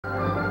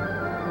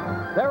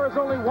There is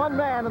only one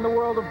man in the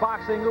world of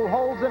boxing who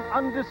holds an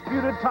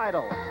undisputed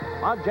title.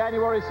 On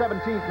January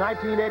 17,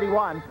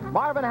 1981,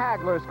 Marvin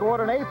Hagler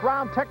scored an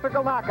 8th-round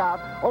technical knockout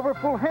over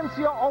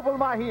Fulgencio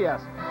Obelmajias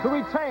to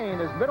retain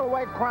his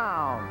middleweight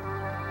crown.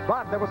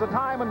 But there was a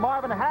time when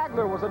Marvin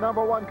Hagler was the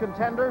 #1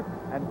 contender,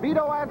 and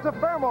Vito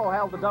Antuofermo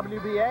held the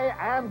WBA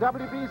and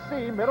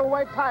WBC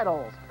middleweight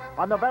titles.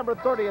 On November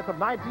 30th of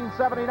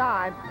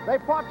 1979, they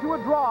fought to a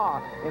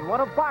draw in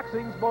one of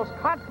boxing's most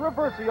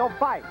controversial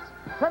fights.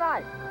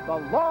 Tonight, the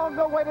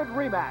long-awaited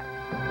rematch.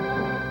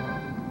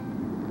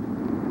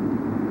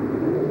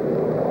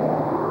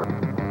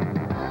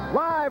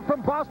 Live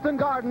from Boston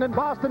Garden in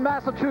Boston,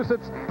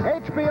 Massachusetts,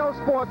 HBO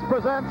Sports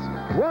presents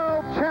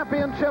World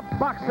Championship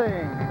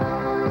Boxing.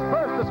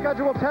 First, a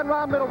scheduled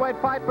 10-round middleweight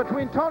fight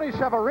between Tony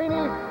Schiavone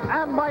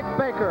and Mike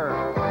Baker.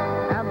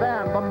 And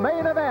then the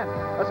main event,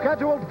 a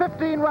scheduled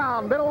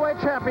 15-round middleweight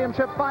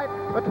championship fight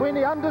between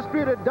the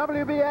undisputed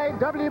WBA,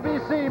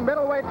 WBC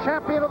middleweight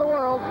champion of the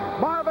world,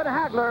 Marvin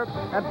Hagler,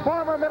 and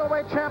former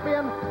middleweight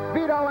champion,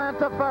 Vito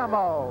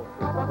Antuofermo.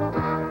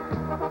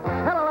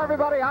 Hello,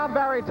 everybody. I'm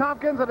Barry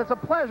Tompkins, and it's a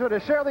pleasure to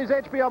share these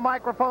HBO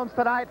microphones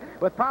tonight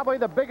with probably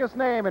the biggest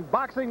name in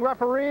boxing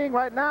refereeing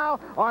right now,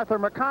 Arthur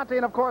Mercanti,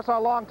 and, of course, our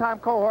longtime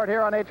cohort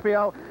here on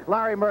HBO,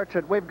 Larry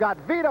Merchant. We've got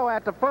Vito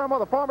Antuofermo,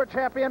 the former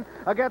champion,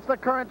 against the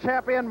current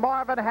champion,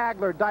 Marvin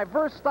Hagler.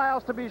 Diverse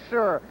styles, to be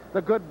sure.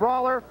 The good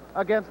brawler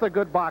against the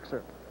good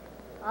boxer.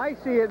 I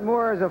see it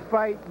more as a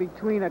fight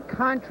between a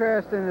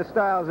contrast in the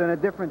styles and a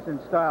difference in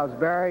styles,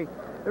 Barry.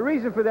 The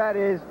reason for that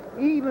is,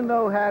 even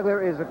though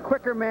Hagler is a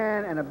quicker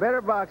man and a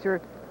better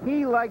boxer,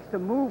 he likes to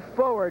move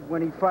forward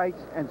when he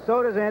fights, and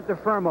so does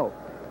Antuofermo.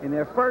 In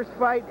their first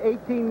fight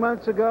 18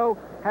 months ago,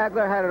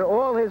 Hagler had it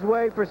all his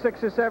way for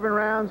 6 or 7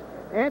 rounds.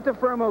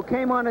 Antuofermo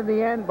came on in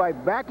the end by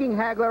backing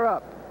Hagler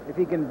up. If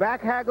he can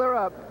back Hagler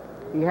up,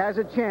 he has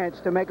a chance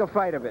to make a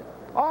fight of it.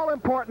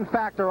 All-important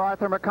factor,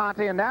 Arthur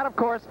Mercanti, and that, of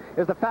course,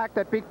 is the fact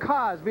that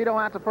because Vito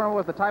Antuofermo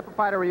is the type of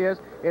fighter he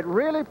is, it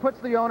really puts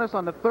the onus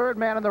on the third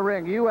man in the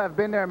ring. You have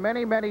been there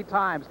many, many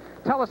times.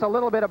 Tell us a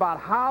little bit about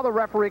how the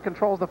referee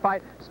controls the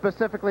fight,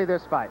 specifically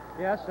this fight.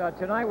 Yes,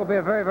 tonight will be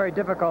a very, very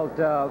difficult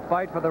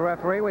fight for the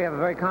referee. We have a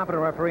very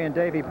competent referee in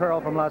Davey Pearl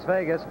from Las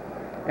Vegas,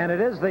 and it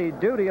is the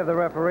duty of the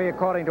referee,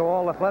 according to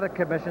all athletic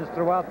commissions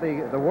throughout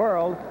the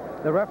world.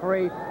 The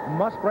referee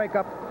must break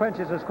up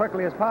clinches as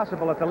quickly as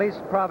possible at the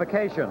least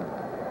provocation.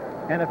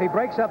 And if he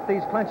breaks up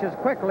these clinches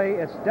quickly,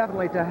 it's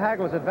definitely to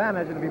Hagler's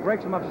advantage. And if he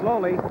breaks them up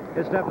slowly,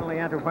 it's definitely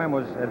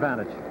Antuofermo's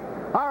advantage.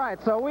 All right,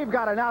 so we've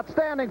got an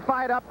outstanding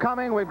fight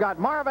upcoming. We've got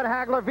Marvin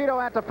Hagler, Vito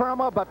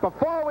Antuofermo. But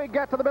before we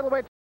get to the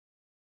middleweight...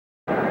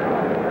 Let's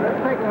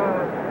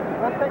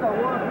take a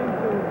walk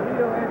into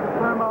Vito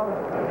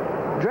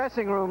Antuofermo's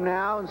dressing room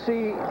now and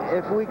see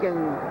if we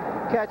can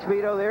catch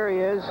Vito. There he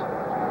is.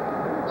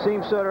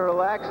 Seems sort of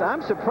relaxed.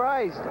 I'm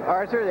surprised,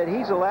 Arthur, that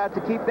he's allowed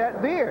to keep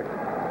that beard.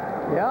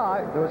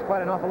 Yeah, there was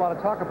quite an awful lot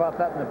of talk about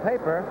that in the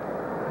paper,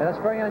 and that's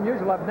very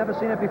unusual. I've never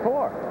seen it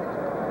before.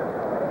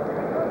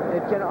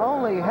 It can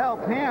only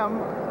help him.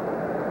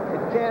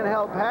 It can't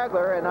help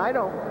Hagler, and I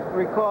don't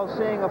recall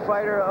seeing a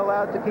fighter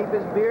allowed to keep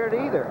his beard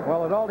either.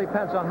 Well, it all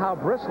depends on how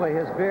bristly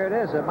his beard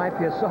is. It might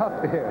be a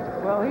soft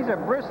beard. Well, he's a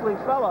bristly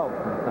fellow.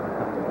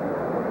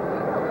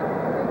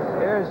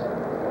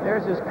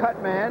 There's his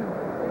cut man.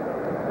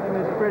 His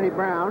name is Freddie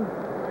Brown.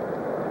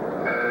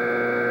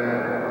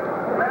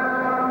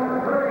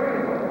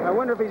 I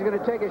wonder if he's going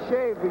to take a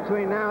shave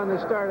between now and the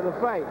start of the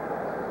fight.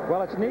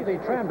 Well, it's neatly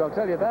trimmed, I'll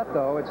tell you that,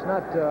 though. It's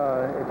not,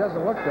 it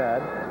doesn't look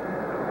bad.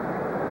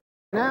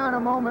 Now, in a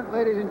moment,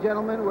 ladies and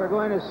gentlemen, we're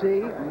going to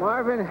see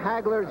Marvin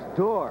Hagler's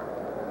door.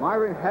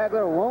 Marvin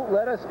Hagler won't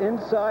let us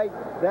inside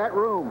that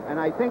room, and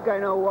I think I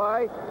know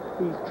why.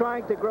 He's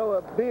trying to grow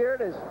a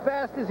beard as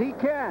fast as he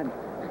can,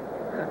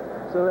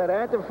 so that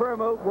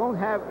Antuofermo won't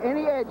have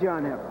any edge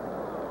on him.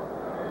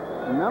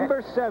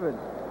 Number 7.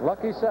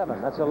 Lucky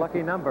 7. That's a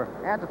lucky number.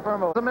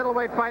 Antuofermo, the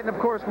middleweight fight, and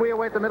of course we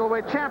await the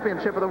middleweight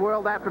championship of the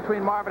world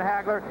between Marvin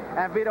Hagler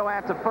and Vito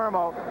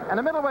Antuofermo. And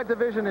the middleweight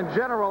division in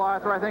general,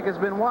 Arthur, I think has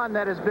been one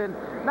that has been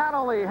not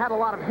only had a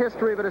lot of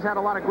history, but has had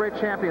a lot of great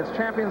champions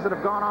that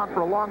have gone on for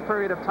a long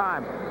period of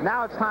time.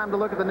 Now it's time to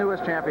look at the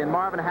newest champion,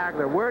 Marvin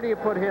Hagler. Where do you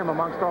put him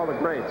amongst all the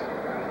greats?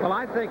 Well,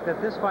 I think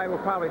that this fight will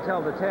probably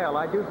tell the tale.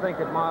 I do think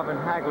that Marvin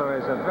Hagler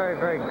is a very,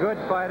 very good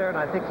fighter, and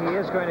I think he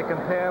is going to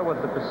compare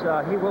with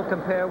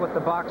the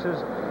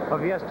boxers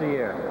of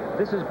yesteryear.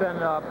 This has been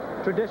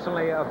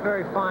traditionally a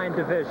very fine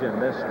division.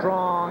 They're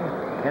strong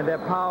and they're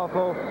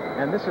powerful,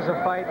 and this is a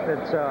fight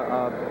that's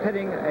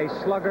pitting a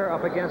slugger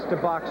up against a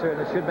boxer, and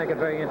it should make a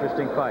very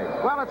interesting fight.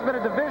 Well, it's been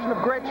a division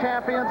of great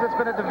champions. It's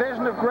been a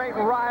division of great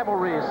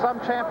rivalries. Some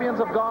champions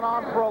have gone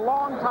on for a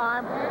long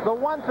time. The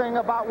one thing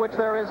about which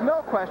there is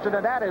no question,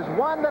 and that is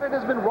one that it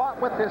has been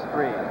wrought with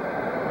history.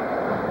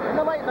 In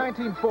the late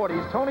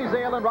 1940s, Tony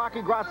Zale and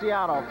Rocky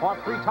Graziano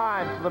fought 3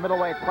 times for the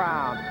middleweight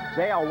crown.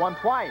 Zale won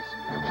twice.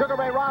 Sugar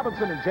Ray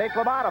Robinson and Jake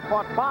LaMotta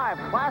fought 5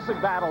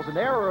 classic battles in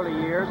their early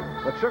years,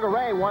 but Sugar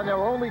Ray won their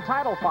only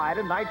title fight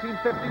in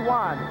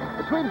 1951.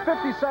 Between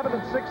 57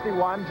 and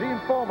 61, Gene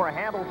Fulmer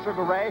handled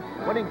Sugar Ray,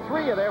 winning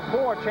 3 of their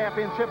 4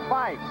 championship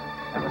fights.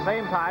 At the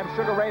same time,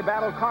 Sugar Ray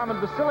battled Carmen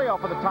Basilio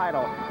for the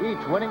title,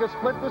 each winning a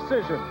split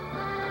decision.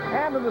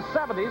 And in the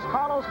 70s,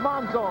 Carlos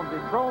Monzon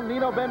dethroned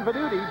Nino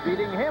Benvenuti,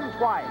 beating him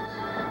twice.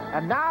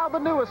 And now the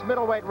newest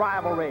middleweight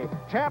rivalry,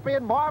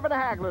 champion Marvin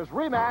Hagler's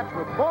rematch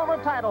with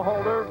former title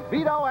holder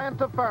Vito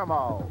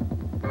Antuofermo.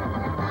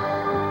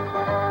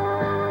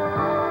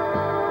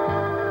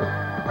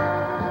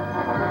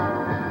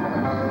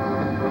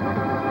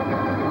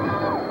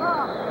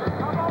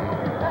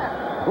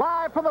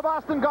 From the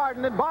Boston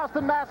Garden in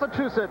Boston,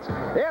 Massachusetts,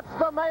 it's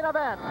the main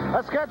event,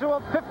 a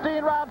scheduled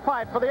 15-round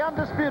fight for the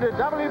undisputed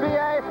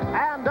WBA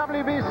and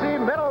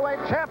WBC middleweight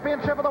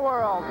championship of the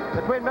world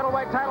between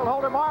middleweight title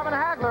holder Marvin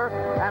Hagler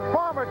and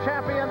former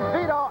champion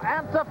Vito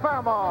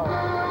Antuofermo.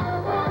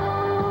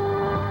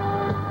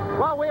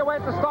 Well, we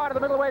await the start of the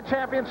middleweight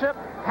championship,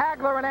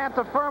 Hagler and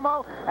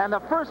Antuofermo, and the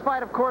first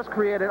fight, of course,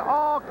 created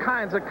all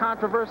kinds of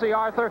controversy,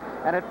 Arthur,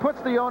 and it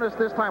puts the onus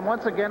this time,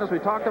 once again, as we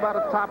talked about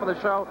at the top of the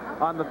show,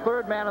 on the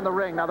third man in the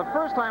ring. Now, the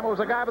first time it was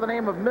a guy by the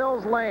name of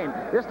Mills Lane.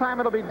 This time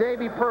it'll be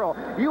Davy Pearl.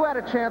 You had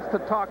a chance to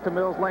talk to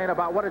Mills Lane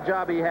about what a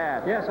job he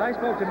had. Yes, I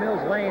spoke to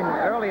Mills Lane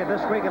earlier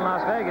this week in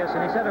Las Vegas,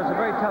 and he said it was a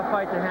very tough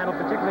fight to handle,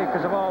 particularly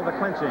because of all the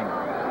clinching.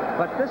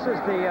 But this is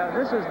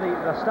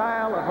the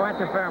style of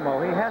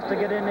Antuofermo. He has to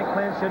get in and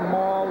clinch and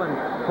maul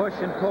and push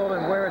and pull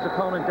and wear his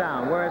opponent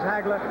down, whereas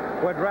Hagler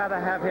would rather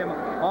have him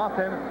off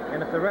him,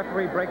 and if the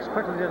referee breaks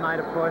quickly tonight,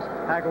 of course,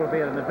 Hagler will be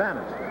at an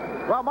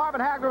advantage. Well,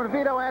 Marvin Hagler and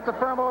Vito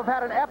Antuofermo have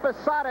had an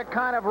episodic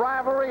kind of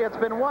rivalry. It's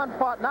been one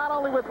fought not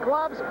only with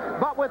gloves,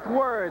 but with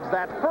words.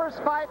 That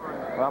first fight,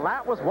 well,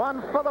 that was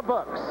one for the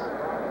books.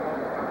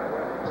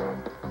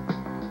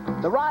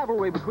 The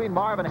rivalry between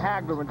Marvin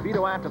Hagler and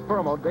Vito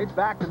Antuofermo dates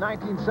back to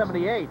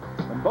 1978,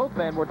 when both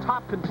men were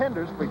top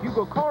contenders for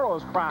Hugo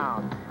Coro's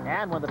crown.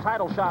 And when the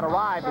title shot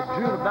arrived in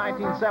June of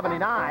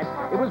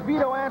 1979, it was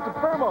Vito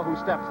Antuofermo who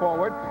stepped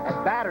forward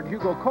and battered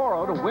Hugo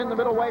Coro to win the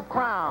middleweight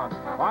crown.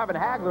 Marvin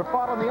Hagler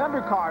fought on the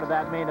undercard of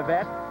that main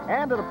event,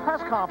 and at a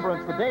press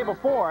conference the day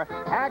before,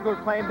 Hagler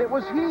claimed it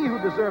was he who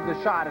deserved the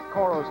shot at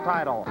Coro's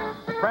title.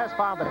 The press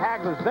found that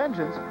Hagler's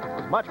vengeance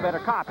was much better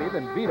copy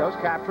than Vito's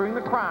capturing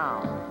the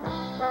crown.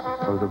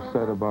 I was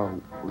upset about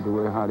the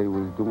way how they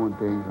was doing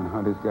things and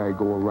how this guy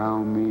go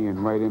around me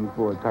and right in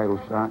for a title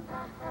shot.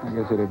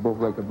 Like I said, they both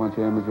like a bunch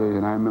of amateurs,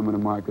 and I remember the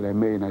mark that I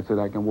made, and I said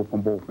I can whoop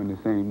them both in the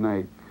same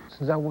night.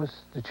 Since I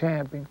was the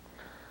champion,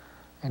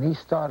 and he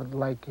started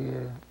like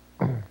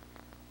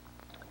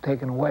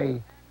taking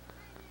away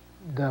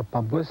the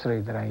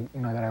publicity that I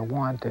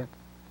wanted,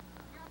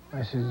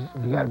 I said,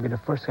 you got to be the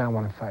first guy I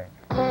want to fight.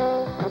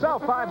 So,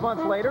 5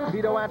 months later,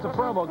 Vito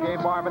Antuofermo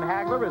gave Marvin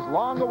Hagler his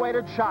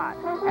long-awaited shot.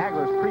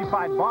 Hagler's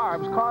pre-fight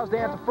barbs caused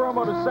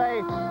Antuofermo to say,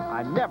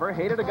 I never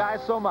hated a guy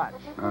so much.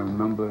 I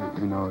remember,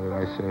 that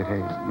I said, hey,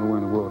 nowhere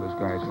in the world this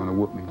guy's going to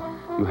whoop me.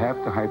 You have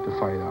to hype the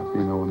fight up,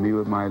 and me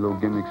with my little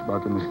gimmicks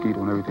about the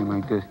mosquito and everything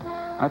like this.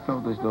 I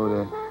felt as though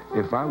that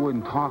if I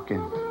wasn't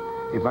talking,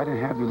 if I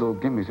didn't have the little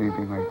gimmicks or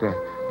anything like that,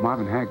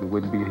 Marvin Hagler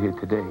wouldn't be here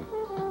today.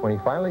 When he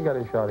finally got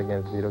his shot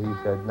against Vito, he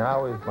said,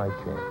 now is my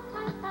chance.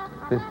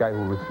 This guy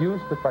who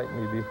refused to fight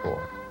me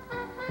before,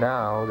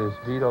 now this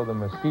Vito the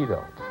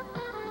Mosquito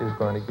is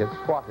going to get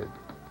swatted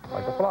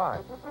like a fly.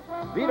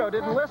 Vito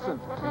didn't listen.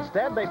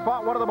 Instead, they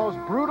fought one of the most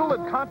brutal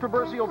and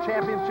controversial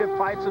championship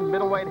fights in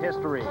middleweight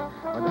history.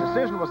 When the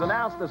decision was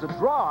announced as a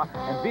draw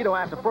and Vito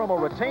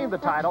Antuofermo retained the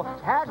title,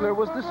 Hagler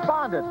was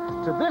despondent.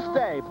 To this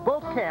day,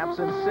 both camps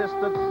insist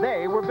that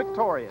they were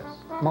victorious.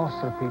 Most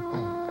of the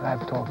people that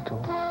I've talked to,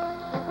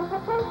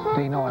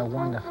 they know I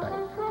won the fight.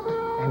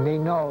 And they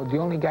know the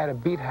only guy to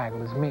beat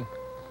Hagler is me.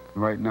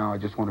 Right now, I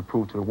just want to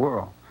prove to the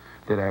world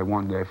that I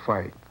won that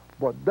fight.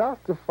 But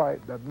that's the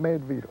fight that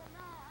made Vito.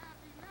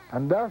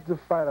 And that's the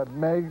fight that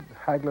made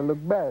Hagler look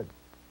bad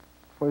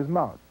for his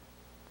mouth.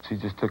 He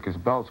just took his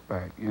belts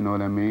back, you know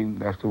what I mean?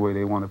 That's the way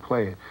they want to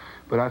play it.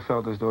 But I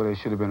felt as though there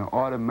should have been an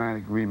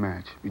automatic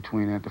rematch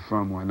between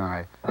Antuofermo and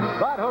I.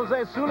 But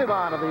Jose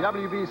Sullivan of the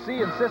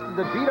WBC insisted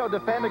that Vito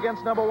defend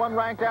against #1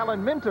 ranked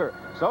Alan Minter.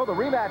 So the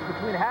rematch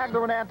between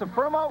Hagler and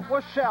Antuofermo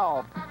was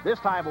shelved. This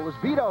time it was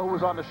Vito who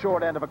was on the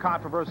short end of a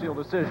controversial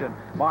decision.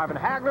 Marvin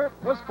Hagler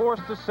was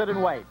forced to sit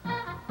and wait.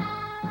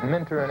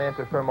 Minter and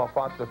Antuofermo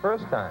fought the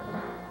first time,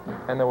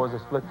 and there was a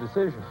split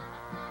decision.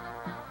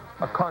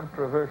 A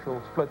controversial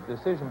split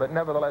decision, but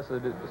nevertheless a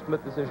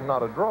split decision,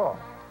 not a draw.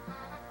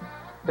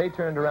 They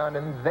turned around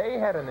and they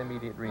had an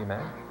immediate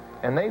rematch,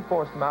 and they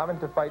forced Marvin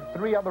to fight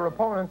 3 other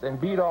opponents and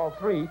beat all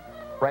 3,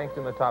 ranked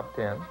in the top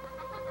 10,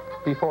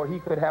 before he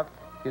could have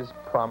his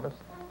promised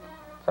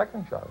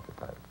second shot at the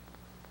title.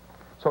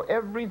 So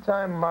every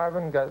time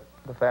Marvin got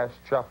the fast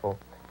shuffle,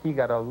 he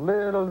got a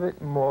little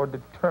bit more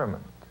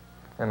determined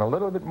and a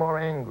little bit more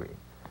angry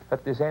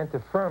at this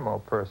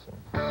Antuofermo person.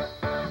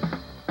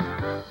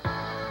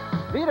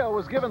 Vito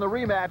was given the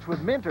rematch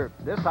with Minter.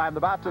 This time the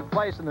bout took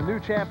place in the new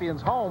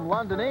champion's home,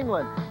 London,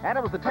 England. And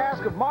it was the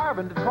task of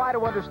Marvin to try to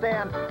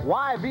understand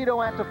why Vito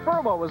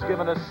Antuofermo was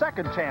given a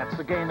second chance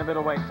to gain the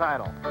middleweight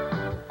title.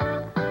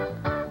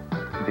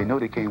 They know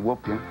they can't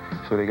whoop you,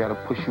 so they got to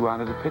push you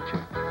out of the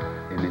picture.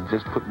 And they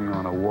just put me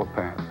on a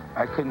warpath.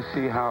 I couldn't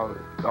see how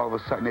all of a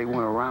sudden they went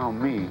around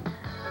me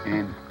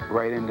and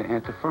right into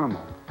Antuofermo.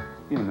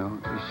 You know,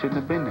 it shouldn't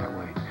have been that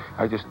way.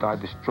 I just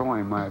started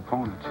destroying my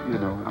opponents. You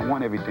know, I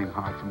want everything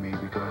hard for me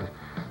because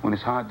when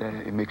it's hard,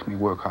 it makes me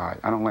work hard.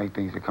 I don't like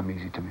things that come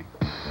easy to me.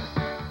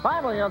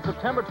 Finally, on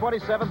September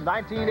 27,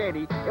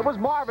 1980, it was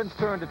Marvin's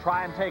turn to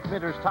try and take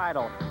Minter's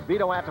title.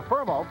 Vito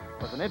Antuofermo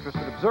was an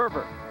interested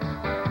observer.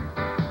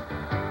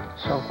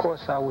 So, of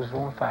course, I was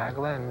rooting for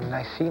Hagler, and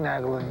I seen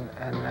Hagler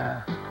in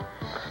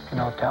an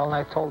hotel, and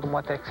I told him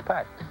what to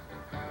expect.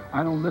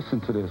 I don't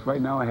listen to this.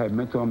 Right now, I had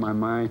Minter on my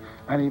mind.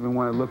 I didn't even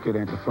want to look at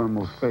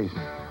Antuofermo's face.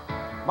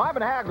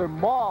 Marvin Hagler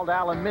mauled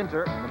Alan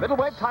Minter, and the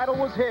middleweight title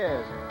was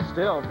his.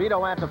 Still,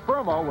 Vito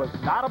Antuofermo was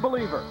not a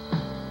believer.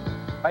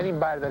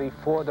 Anybody that he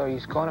fought or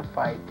he's going to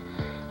fight,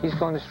 he's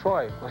going to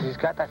destroy because he's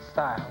got that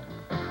style.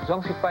 As long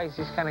as he fights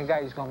this kind of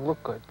guy, he's going to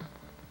look good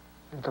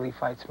until he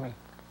fights me.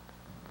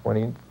 When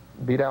he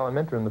beat Alan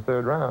Minter in the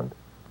third round,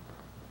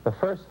 the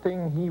first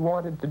thing he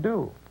wanted to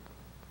do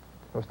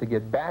was to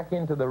get back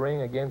into the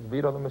ring against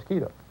Vito the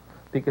Mosquito,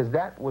 because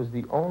that was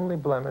the only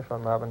blemish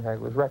on Marvin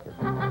Hagler's record.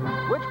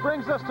 Which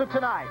brings us to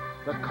tonight,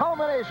 the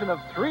culmination of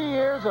 3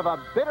 years of a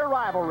bitter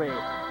rivalry.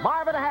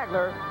 Marvin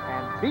Hagler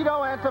and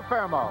Vito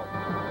Antuofermo.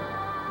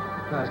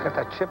 No, he's got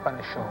that chip on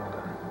his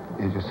shoulder.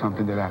 It's just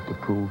something that I have to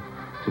prove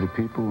to the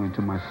people and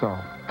to myself.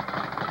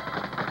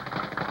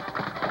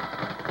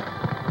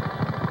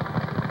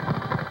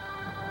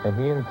 And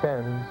he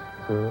intends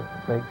to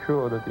make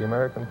sure that the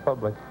American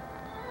public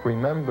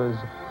remembers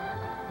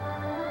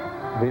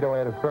Vito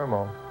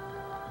Antuofermo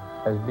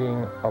as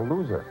being a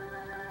loser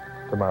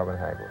to Marvin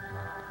Hagler.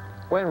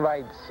 When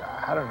Wright's,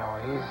 I don't know,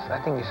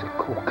 I think he's a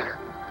kook.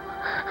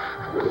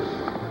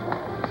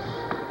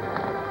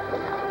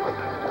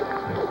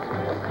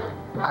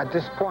 At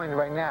this point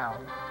right now,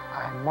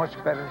 I'm much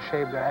better in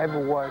shape than I ever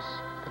was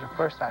for the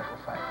first title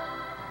fight.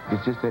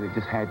 It's just that it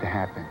just had to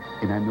happen,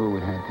 and I knew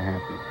it had to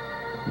happen,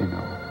 you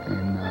know,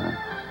 and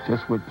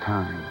just with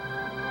time.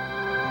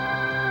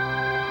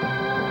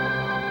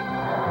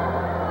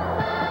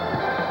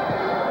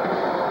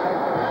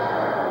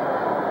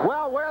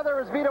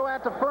 Vito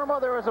Antuofermo,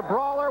 there is a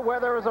brawler. Where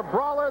there is a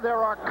brawler,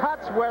 there are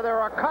cuts. Where there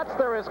are cuts,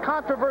 there is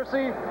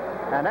controversy.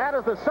 And that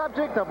is the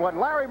subject of what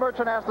Larry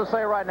Merchant has to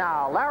say right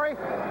now. Larry?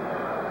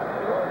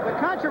 The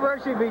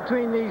controversy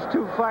between these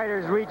two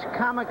fighters reached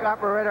comic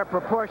operetta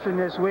proportion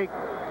this week,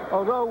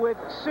 although with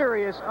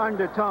serious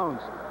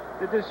undertones.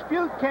 The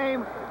dispute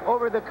came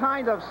over the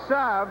kind of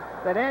salve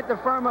that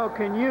Antuofermo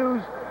can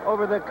use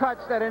over the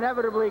cuts that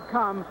inevitably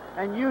come,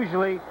 and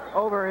usually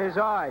over his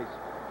eyes.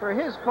 For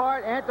his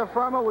part,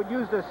 Antuofermo would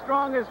use the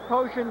strongest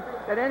potion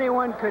that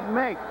anyone could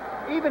make,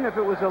 even if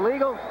it was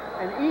illegal,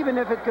 and even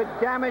if it could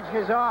damage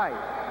his eye.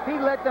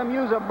 He'd let them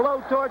use a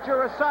blowtorch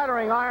or a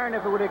soldering iron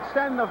if it would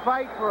extend the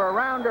fight for a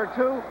round or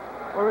two,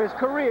 or his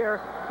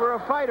career for a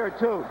fight or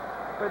two.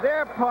 For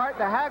their part,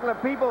 the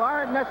Hagler people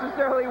aren't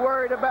necessarily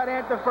worried about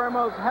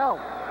Antuofermo's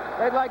health.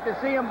 They'd like to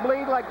see him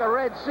bleed like the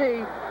Red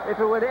Sea if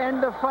it would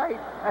end the fight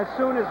as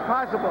soon as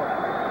possible.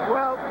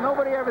 Well,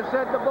 nobody ever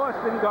said the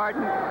Boston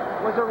Garden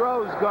was a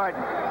rose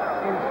garden.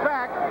 In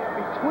fact,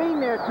 between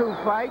their two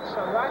fights,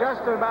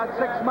 just about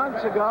 6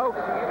 months ago,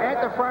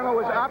 Antuofermo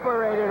was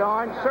operated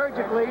on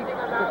surgically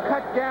to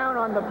cut down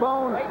on the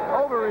bone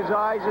over his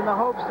eyes in the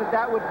hopes that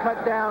that would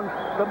cut down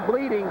the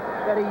bleeding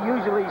that he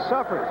usually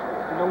suffers.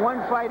 In the one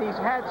fight he's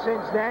had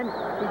since then,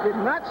 he did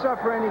not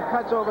suffer any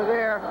cuts over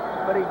there,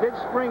 but he did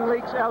spring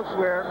leaks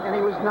elsewhere, and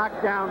he was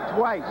knocked down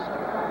twice.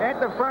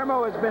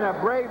 Antuofermo has been a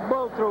brave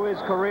bull through his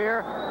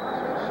career,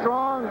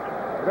 strong,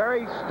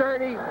 very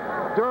sturdy,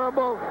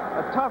 durable,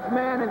 a tough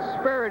man and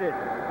spirited.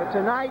 But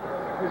tonight,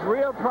 his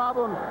real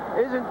problem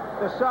isn't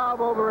the salve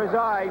over his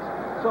eyes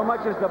so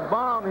much as the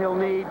bomb he'll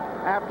need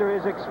after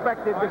his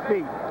expected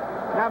defeat.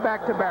 Now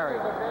back to Barry.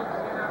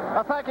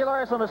 Thank you,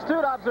 Larry. Some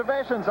astute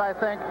observations, I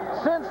think.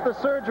 Since the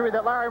surgery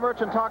that Larry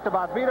Merchant talked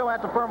about, Vito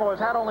Antuofermo has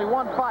had only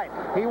one fight.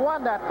 He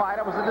won that fight.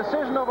 It was a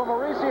decision over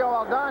Mauricio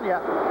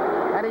Aldana,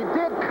 and he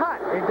did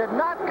cut. He did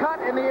not cut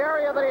in the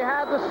area that he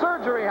had the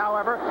surgery,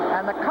 however,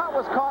 and the cut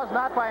was caused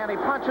not by any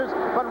punches,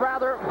 but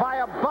rather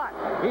by a butt.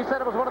 He said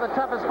it was one of the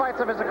toughest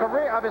fights of his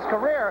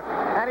career,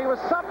 and he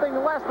was something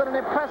less than an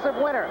impressive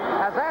winner.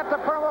 As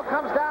Antuofermo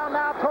comes down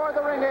now toward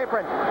the ring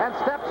apron and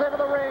steps into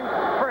the ring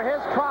for his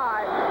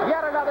try,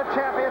 yet another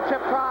championship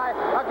try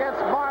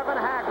against Marvin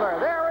Hagler.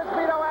 There is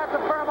Vito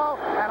Antuofermo,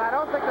 and I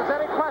don't think there's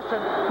any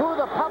question who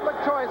the public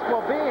choice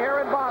will be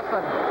here in Boston.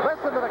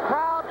 Listen to the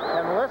crowd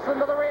and listen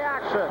to the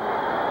reaction.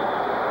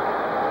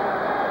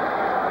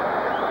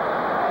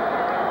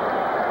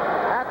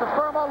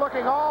 Antuofermo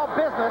looking all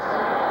business.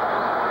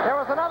 There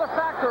was another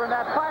factor in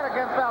that fight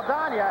against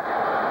Aldana,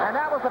 and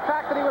that was the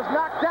fact that he was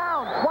knocked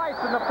down twice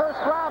in the first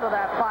round of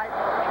that fight,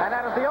 and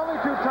that is the only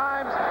two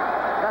times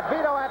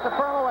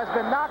Antuofermo has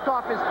been knocked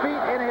off his feet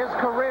in his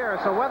career,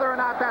 so whether or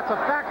not that's a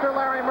factor,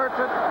 Larry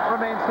Merchant,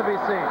 remains to be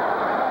seen.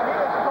 He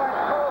was quite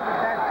cold at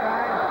that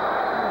time.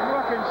 He was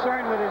more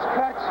concerned with his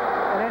cuts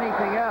than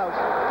anything else.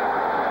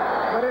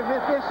 But if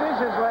this is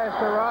his last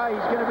hurrah,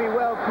 he's going to be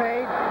well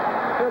paid.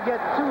 He'll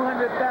get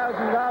 $200,000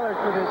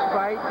 for this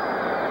fight.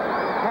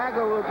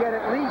 Hagler will get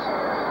at least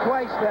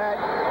twice that,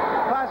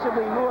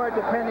 possibly more,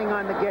 depending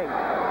on the gate.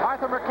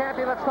 Arthur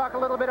Mercanti, let's talk a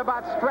little bit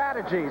about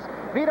strategies.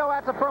 Vito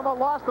Antuofermo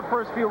lost the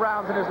first few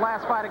rounds in his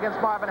last fight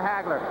against Marvin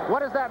Hagler.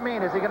 What does that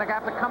mean? Is he going to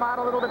have to come out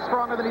a little bit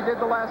stronger than he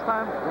did the last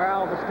time?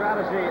 Well, the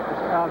strategy,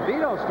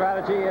 Vito's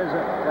strategy is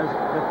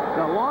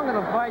the longer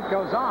the fight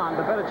goes on,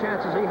 the better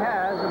chances he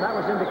has, and that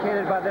was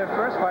indicated by their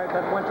first fight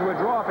that went to a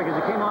draw because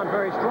he came on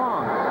very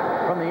strong.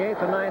 From the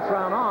 8th and 9th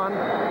round on,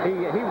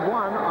 he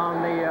won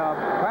on the,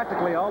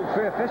 practically all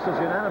three officials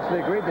unanimously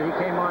agreed that he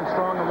came on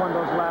strong and won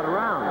those latter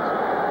rounds.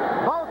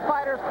 Both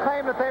fighters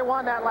claim that they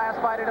won that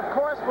last fight. It, of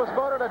course, was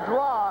voted a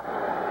draw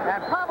and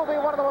probably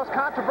one of the most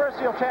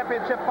controversial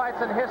championship fights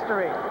in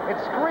history. It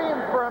screamed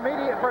for an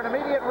immediate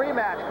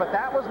rematch, but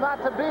that was not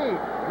to be.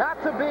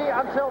 Not to be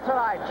until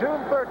tonight,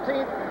 June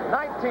 13th,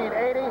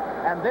 1980,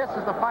 and this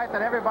is the fight that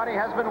everybody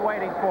has been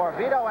waiting for.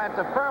 Vito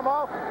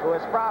Antuofermo, who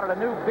has sprouted a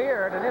new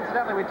beard, and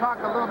incidentally, we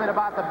talked a little bit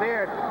about the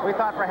beard. We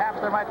thought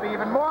perhaps there might be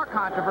even more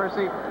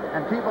controversy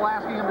and people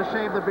asking him to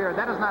shave the beard.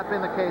 That has not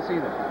been the case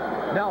either.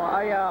 No,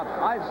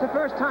 it's the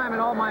first time in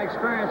all my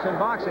experience in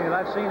boxing that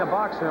I've seen a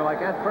boxer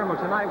like Antuofermo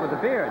tonight with a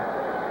beard.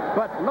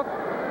 But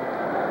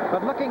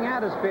looking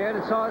at his beard,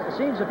 it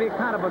seems to be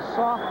kind of a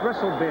soft,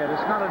 bristle beard.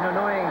 It's not an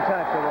annoying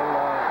type that will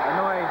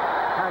annoy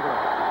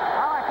Hagler.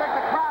 Well, I think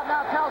the crowd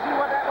now tells you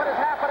what is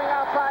happening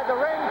outside the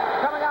ring.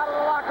 Coming out of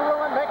the locker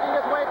room and making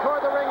his way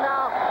toward the ring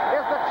now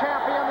is the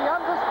champion, the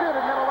undisputed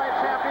middleweight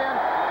champion,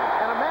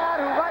 and a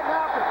man who right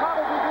now could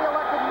probably be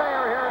elected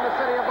mayor here in the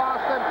city of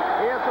Boston.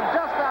 He is from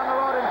just down the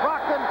road in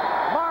Brockton.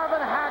 Marvin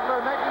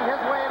Hagler making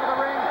his way into the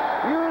ring.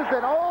 Used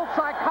an old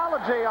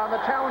psychology on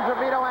the challenger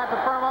Vito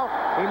Antuofermo.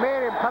 He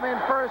made him come in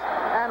first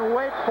and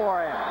wait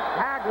for him.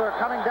 Hagler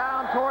coming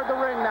down toward the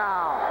ring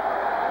now.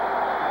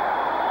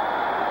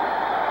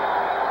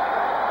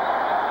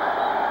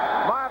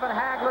 Marvin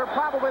Hagler,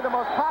 probably the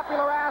most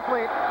popular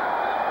athlete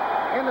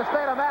in the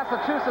state of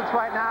Massachusetts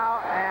right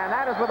now, and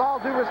that is with all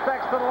due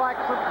respects to the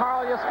likes of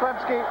Carl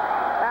Yastrzemski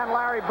and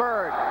Larry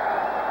Bird.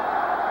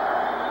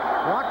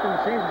 Brockton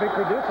seems to be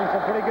producing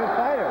some pretty good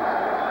fighters.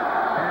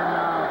 And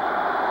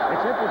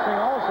it's interesting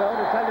also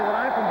to tell you that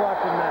I'm from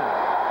Brockton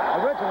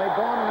now. Originally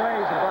born and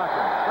raised in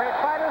Brockton. Great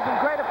fighters and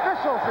great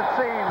officials, it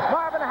seems.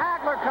 Marvin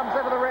Hagler comes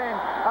into the ring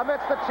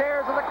amidst the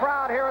cheers of the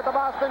crowd here at the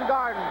Boston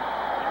Garden.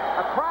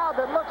 A crowd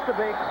that looks to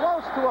be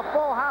close to a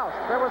full house.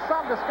 There was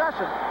some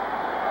discussion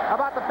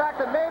about the fact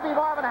that maybe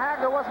Marvin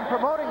Hagler wasn't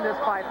promoting this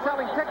fight,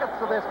 selling tickets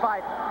to this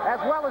fight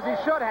as well as he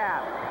should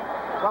have.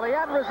 Well, the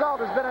end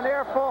result has been a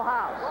near full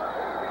house.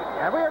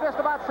 And we are just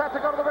about set to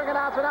go to the ring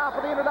announcer now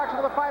for the introduction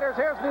of the fighters.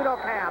 Here's Nuno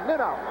Cam.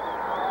 Nuno.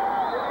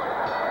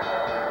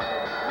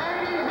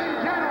 Ladies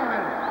and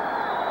gentlemen,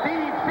 the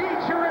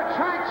feature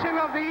attraction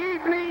of the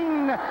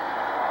evening,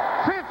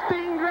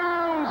 15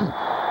 rounds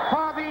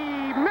for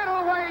the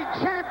middleweight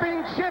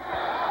championship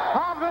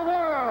of the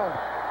world,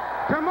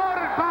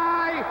 promoted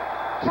by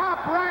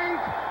Top Rank,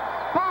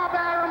 Bob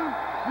Arum,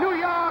 New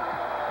York,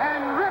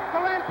 and Rip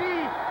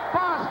Valenti,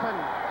 Boston.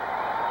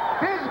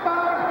 This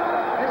bout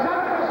is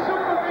under the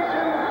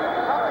supervision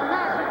of the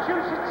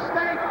Massachusetts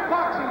State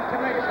Boxing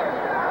Commission.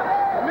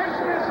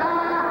 Commissioners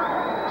are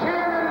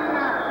Chairman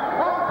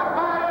Walter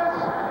Byers,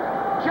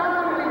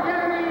 John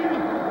Ligeti,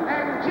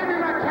 and Jimmy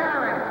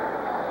McCarran.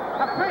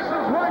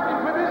 Officials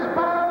working for this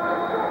bout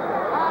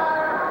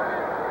are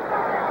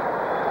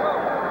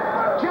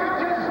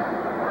judges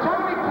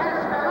Tony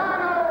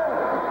Castellano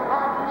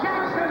of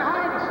Jackson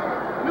Heights,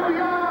 New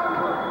York,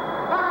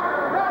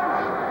 Barbara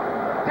Roche,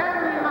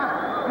 Denton,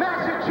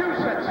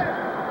 Massachusetts.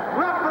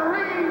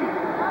 Referee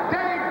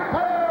Dave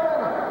Pearl,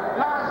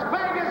 Las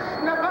Vegas,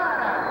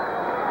 Nevada.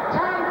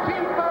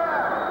 Timekeeper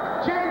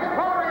James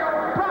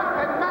Florio,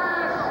 Brockton,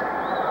 Mass.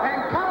 And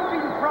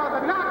counting for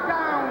the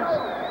knockdowns,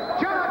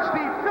 George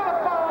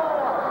DeFilippo,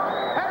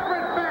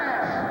 Everett,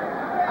 Mass.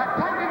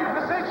 Attending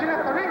physician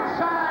at the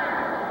ringside,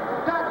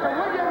 Dr.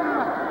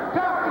 William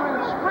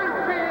Dorfman,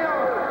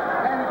 Springfield,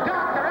 and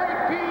Dr.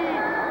 A.P.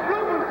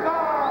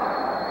 Blumenthal,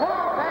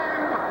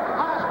 Waltham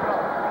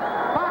Hospital.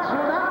 Box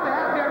will now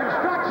have their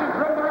instruction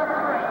from the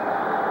referee.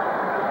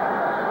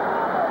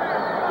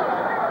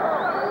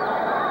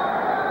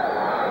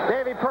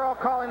 Davy Pearl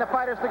calling the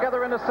fighters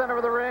together in the center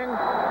of the ring.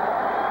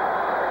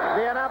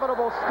 The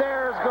inevitable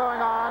stares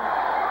going on.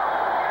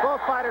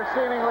 Both fighters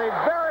seemingly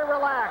very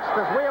relaxed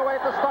as we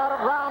await the start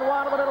of round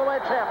one of the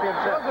middleweight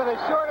championship. Those are the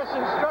shortest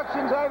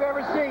instructions I've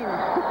ever seen.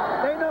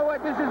 They know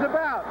what this is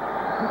about.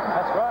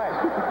 That's right.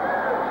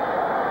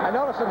 I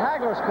noticed that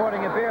Hagler's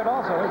courting a beard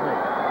also, isn't he?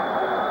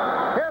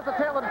 Here's the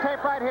tail of the tape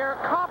right here.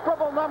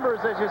 Comparable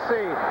numbers, as you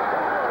see.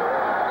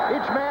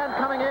 Each man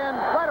coming in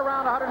right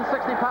around 160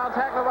 pounds.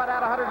 Hagler right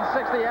at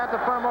 160.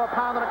 Antuofermo a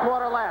pound and a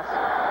quarter less.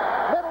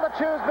 Middle to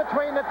choose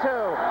between the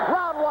two.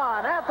 Round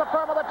one,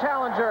 Antuofermo the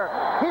challenger.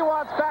 He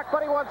wants back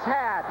what he once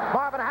had.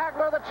 Marvin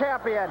Hagler the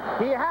champion.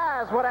 He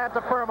has what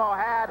Antuofermo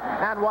had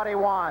and what he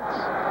wants.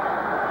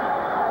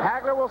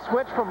 Hagler will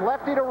switch from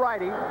lefty to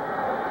righty.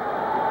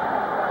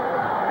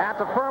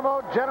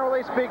 Antuofermo,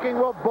 generally speaking,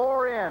 will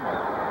bore in.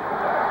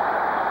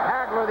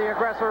 Hagler, the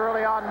aggressor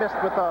early on,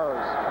 missed with those.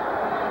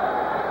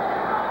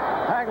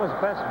 Hagler's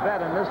best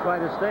bet in this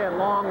fight is stay at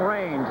long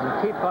range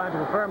and keep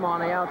Antuofermo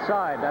on the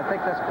outside. I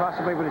think that's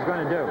possibly what he's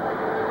going to do.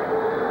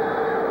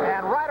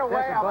 And right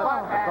away, a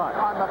butt. And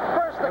on the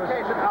first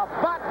occasion, a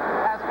butt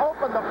has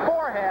opened the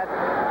forehead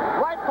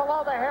right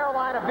below the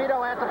hairline of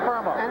Vito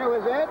Antuofermo. And it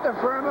was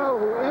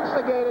Antuofermo who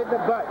instigated the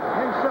butt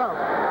himself.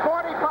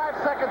 45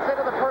 seconds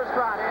into the first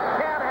round. It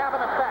can have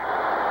an effect.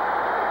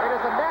 It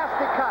is a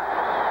nasty cut.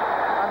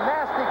 A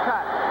nasty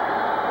cut.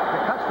 The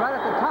cut's right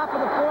at the top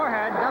of the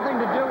forehead. Nothing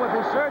to do with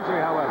his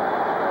surgery, however.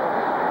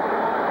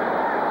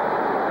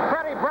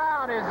 Freddie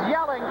Brown is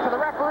yelling to the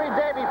referee,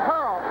 Davy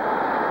Pearl.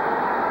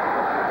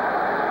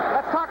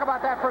 Let's talk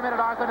about that for a minute,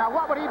 Arthur. Now,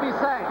 what would he be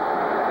saying?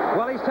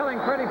 Well, he's telling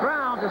Freddie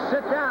Brown to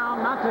sit down,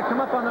 not to come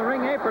up on the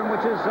ring apron,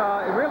 which is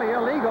really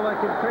illegal. It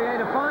could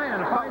create a fine, and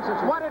a fine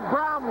situation. What did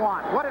Brown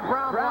want? What did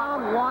Brown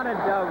want?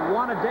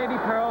 Wanted Davy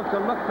Pearl to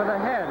look for the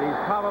head. He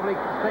probably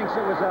thinks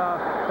it was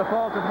the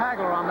fault of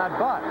Hagler on that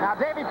butt. Now,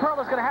 Davy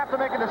Pearl is going to have to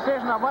make a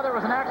decision on whether it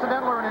was an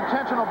accidental or an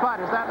intentional butt.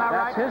 Is that not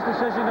right? That's his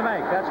decision to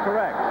make. That's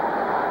correct.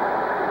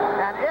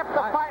 And if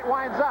the fight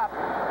winds up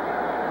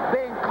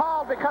being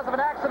called because of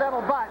an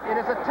accidental butt, it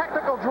is a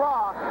technical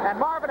draw, and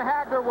Marvin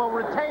Hagler will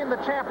retain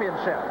the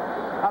championship.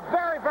 A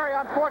very, very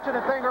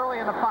unfortunate thing early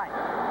in the fight.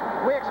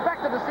 We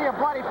expected to see a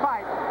bloody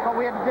fight, but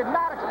we did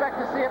not expect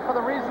to see it for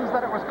the reasons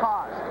that it was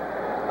caused.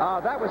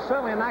 That was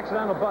certainly an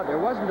accidental butt. It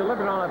wasn't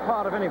deliberate on the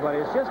part of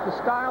anybody. It's just the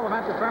style of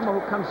Antuofermo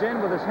who comes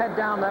in with his head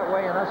down that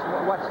way, and that's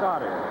what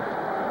started it.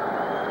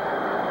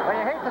 Well,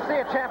 you hate to see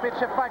a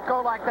championship fight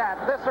go like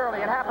that this early.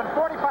 It happened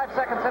 45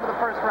 seconds into the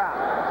first round.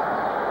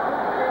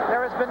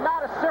 There has been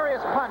not a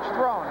serious punch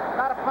thrown,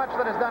 not a punch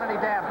that has done any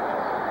damage.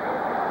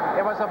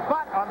 It was a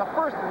butt on the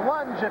first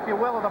lunge, if you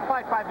will, of the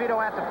fight by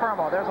Vito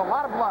Antuofermo. There's a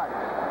lot of blood.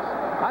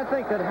 I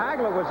think that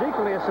Hagler was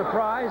equally as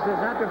surprised as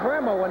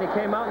Antuofermo when he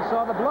came out and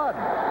saw the blood.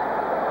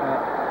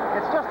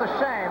 It's just a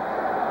shame,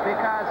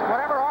 because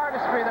whatever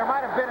artistry there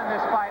might have been in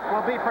this fight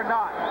will be for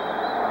naught.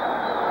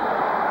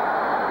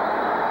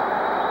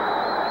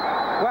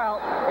 Well,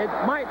 it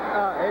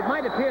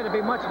might appear to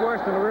be much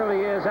worse than it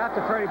really is.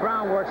 After Freddie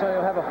Brown works on it,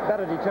 he'll have a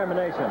better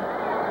determination.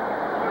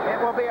 It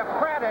will be a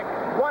frantic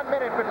 1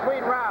 minute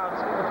between rounds,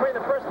 between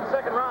the first and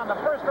second round. The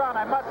first round,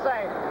 I must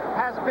say,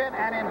 has been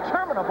an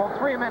interminable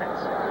 3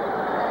 minutes.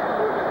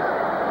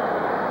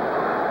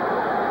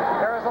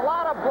 There is a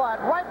lot of blood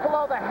right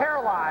below the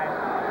hairline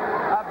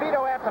of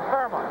Vito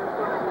Antuofermo.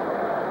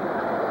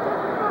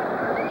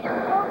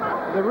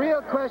 The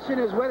real question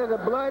is whether the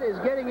blood is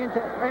getting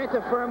into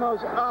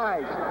Antuofermo's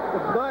eyes.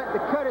 The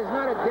cut is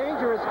not a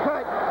dangerous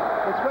cut.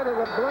 It's whether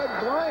the blood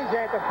blinds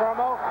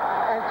Antuofermo.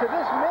 And to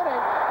this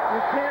minute, you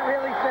can't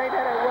really say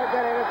that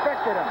it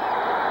affected him.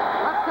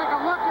 Let's take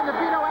a look into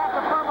Vito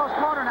Antuofermo's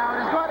corner now.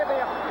 It is going to be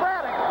a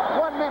frantic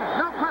 1 minute,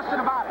 no question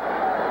about it.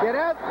 Get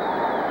out.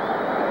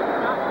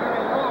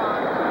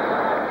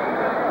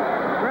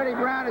 Freddie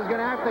Brown is going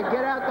to have to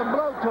get out the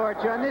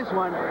blowtorch on this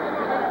one.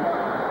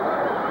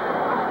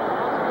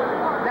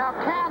 Now,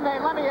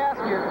 let me ask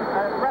you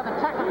a rather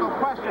technical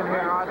question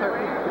here, Arthur.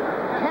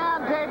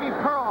 Can Davy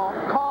Pearl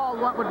call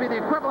what would be the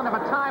equivalent of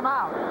a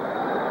timeout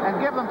and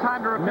give them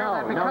time to repair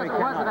that because it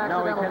was an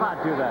accidental No, he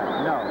cannot do that.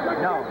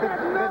 No.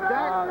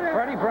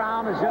 Freddie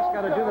Brown has just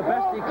got to do the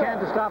best he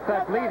can to stop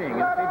that bleeding.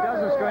 If he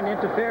doesn't, it's going to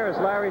interfere, as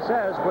Larry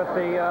says, with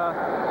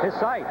his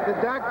sight. The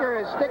doctor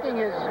is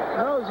sticking his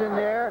nose in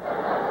there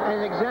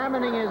and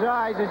examining his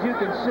eyes, as you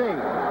can see.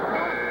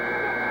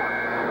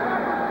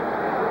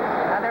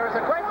 And there is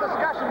a great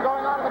discussion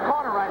going on in the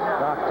corner right now.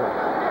 Doctor.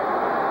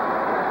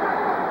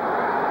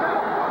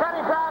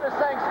 Freddie Brown is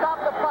saying, stop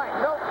the fight,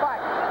 no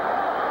fight.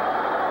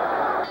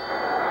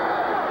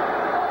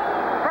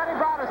 Freddie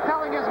Brown is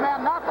telling his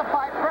man not to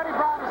fight. Freddie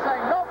Brown is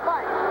saying, no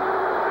fight.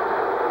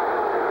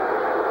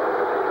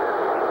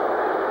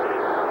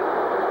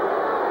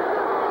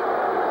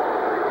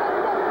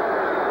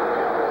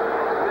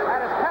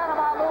 That is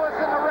Panama Lewis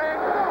in the ring.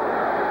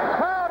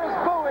 Crowd is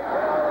booing.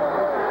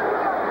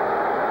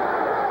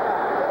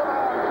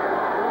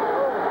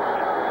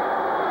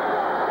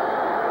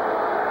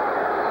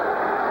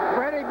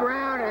 Freddie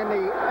Brown and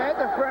the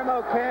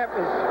Antuofermo camp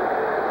is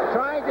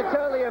trying to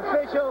tell the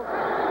official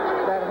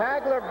that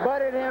Hagler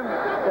butted him.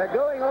 They're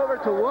going over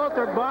to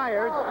Walter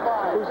Byers,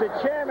 who's the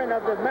chairman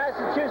of the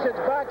Massachusetts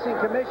Boxing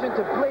Commission,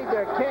 to plead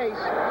their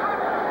case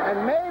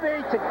and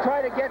maybe to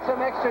try to get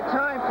some extra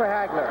time for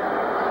Hagler.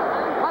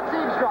 Let's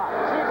eavesdrop.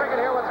 See if we can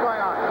hear what's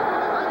going on.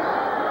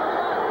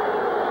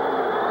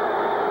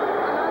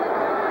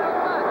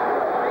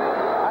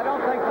 I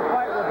don't think the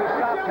fight will be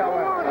stopped,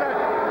 however.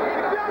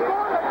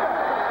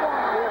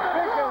 The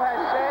official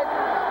has said,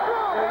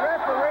 the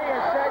referee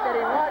has said that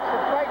he wants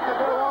the fight to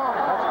go on.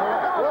 That's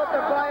correct.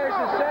 Walter Byers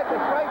is said the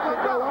fight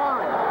should go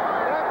on.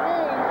 That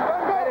means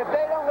that if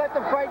they don't let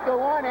the fight go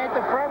on,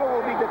 Antuofermo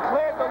will be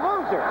declared the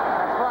loser.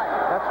 That's right.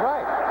 That's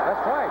right.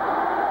 That's right.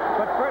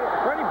 But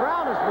Freddie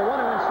Brown is the one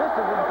who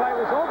insisted that the fight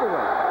was over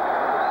with.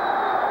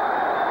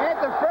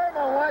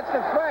 Antuofermo wants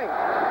to fight.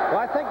 Well,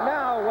 I think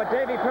now what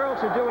Davey Pearl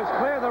should do is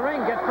clear the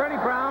ring, get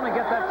Freddie Brown and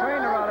get that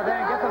trainer out of there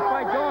and get the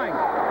fight going.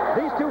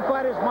 These two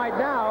fighters might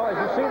now, as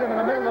you see them in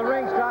the middle of the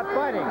ring, start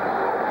fighting.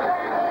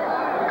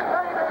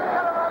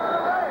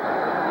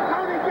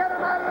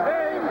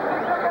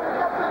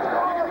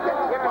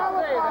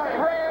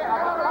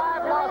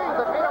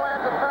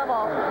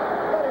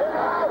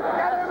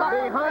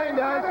 Behind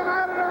us,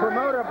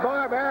 promoter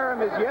Barb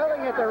Aram is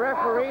yelling at the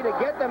referee to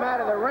get them out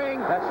of the ring,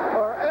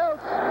 or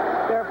else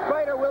their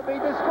fighter will be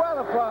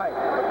disqualified.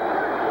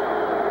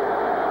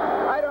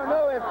 I don't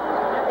know if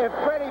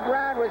Freddie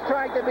Brown was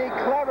trying to be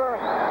clever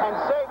and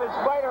save his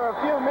fighter a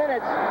few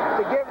minutes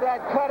to give that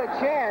cut a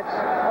chance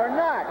or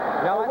not,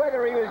 or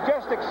whether he was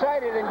just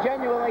excited and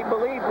genuinely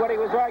believed what he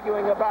was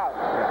arguing about.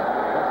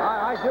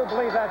 I do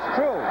believe that's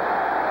true.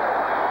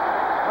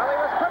 Well, he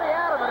was pretty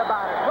adamant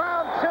about it.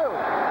 Round 2.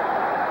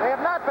 They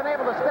have not been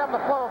able to stem the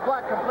flow of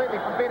blood completely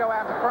from Vito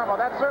Antuofermo.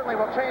 That certainly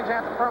will change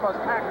Antuofermo's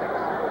tactics.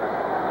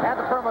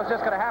 Antuofermo's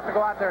just going to have to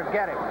go out there and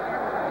get him.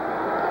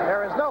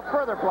 There is no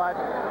further blood.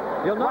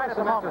 You'll notice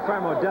that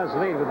Antuofermo does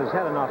lead with his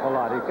head an awful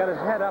lot. He's got his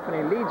head up and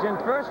he leads in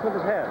first with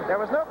his head. There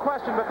was no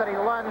question but that he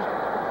lunged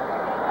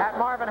at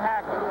Marvin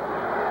Hagler.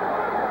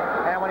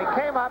 And when he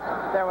came up,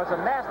 there was a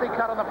nasty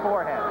cut on the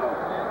forehead.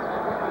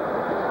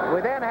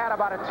 We then had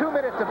about a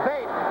 2-minute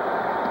debate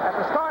at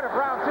the start of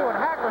round 2, and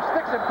Hagler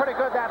sticks him pretty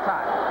good that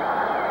time.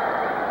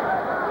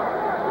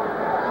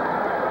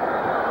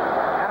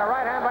 And a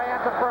right hand by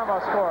Antuofermo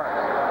scores.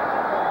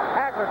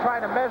 Hagler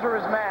trying to measure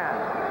his man.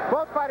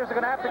 Both fighters are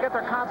going to have to get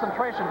their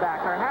concentration back.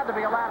 There had to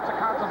be a lapse of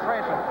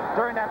concentration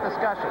during that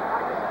discussion.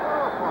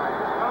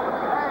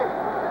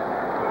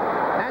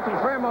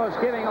 Antuofermo is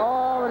giving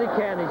all that he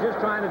can. He's just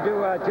trying to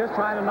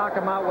knock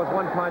him out with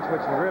one punch,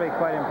 which is really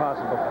quite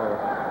impossible for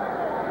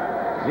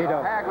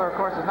Vito. Hagler, of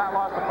course, has not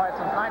lost a fight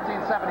since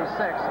 1976.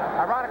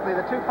 Ironically,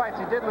 the 2 fights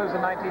he did lose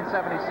in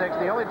 1976,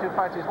 the only 2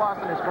 fights he's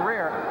lost in his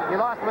career, he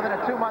lost within a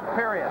 2-month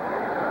period.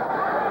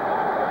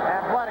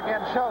 And blood again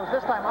shows,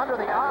 this time under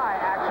the eye,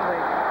 actually,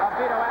 of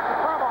Vito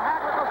Antuofermo.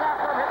 Hagler goes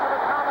after him, hits him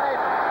with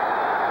combination.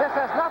 This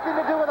has nothing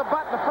to do with a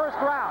butt in the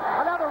first round.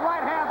 Another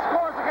right hand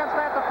scores against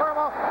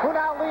Antuofermo, who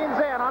now leans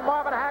in on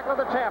Marvin Hagler,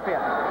 the champion.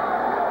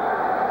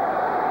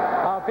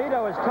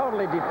 Vito is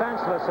totally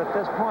defenseless at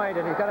this point,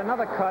 and he's got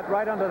another cut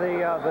right under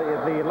the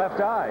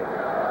left eye.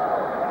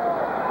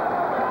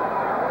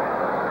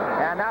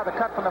 And now the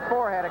cut from the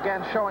forehead,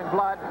 again showing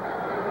blood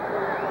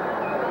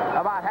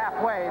about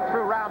halfway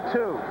through round 2.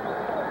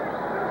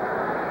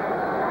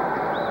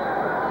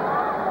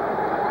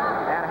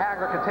 And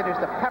Hagler continues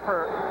to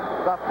pepper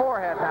the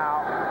forehead now.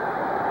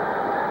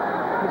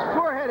 His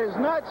forehead is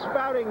not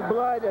spouting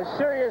blood as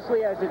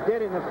seriously as it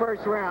did in the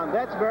first round.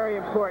 That's very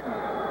important.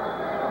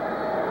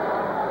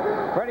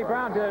 Freddie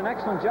Brown did an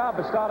excellent job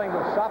of stopping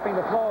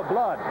the flow of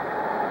blood.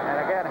 And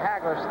again,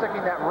 Hagler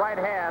sticking that right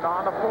hand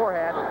on the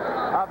forehead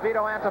of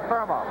Vito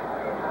Antuofermo.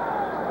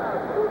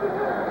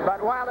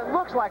 But while it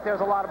looks like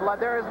there's a lot of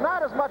blood, there is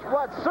not as much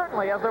blood,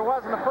 certainly, as there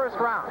was in the first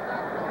round.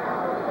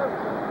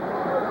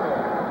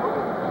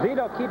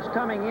 Vito keeps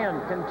coming in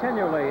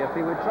continually. If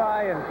he would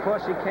try, and of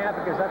course he can't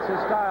because that's his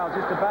style,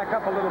 just to back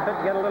up a little bit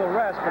and get a little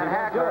rest, but he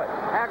won't do it.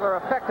 Hagler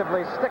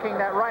effectively sticking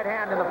that right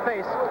hand in the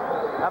face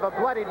of a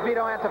bloodied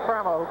Vito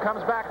Antuofermo, who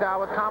comes back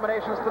now with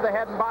combinations to the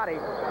head and body,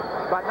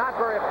 but not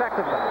very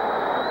effectively.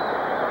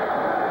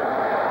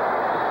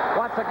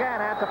 Once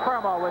again,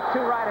 Antuofermo with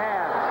 2 right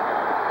hands.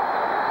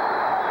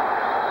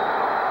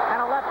 And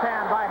a left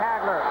hand by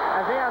Hagler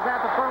as he has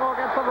Antuofermo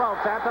against the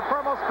ropes.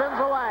 Antuofermo spins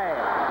away.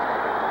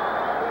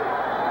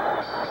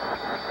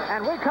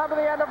 And we come to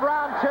the end of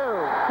round 2. 2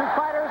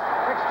 fighters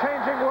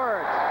exchanging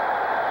words.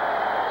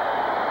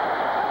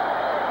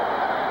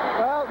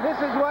 Well, this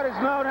is what is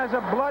known as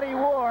a bloody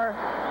war.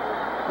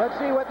 Let's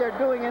see what they're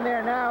doing in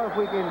there now if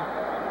we can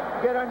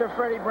get under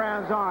Freddie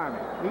Brown's arm.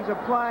 He's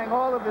applying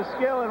all of the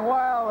skill and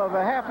wile of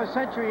a half a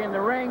century in the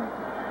ring.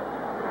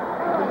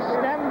 He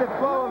stemmed the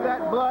flow of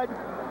that blood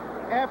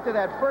after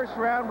that first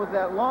round with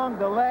that long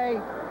delay.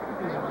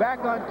 He's back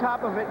on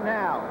top of it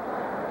now.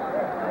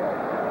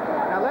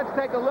 Now let's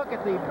take a look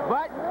at the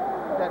butt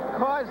that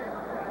caused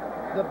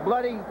the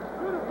bloody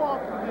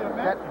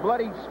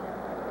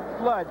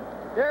flood.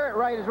 There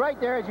it is right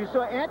there, as you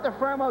saw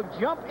Antuofermo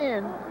jump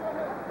in.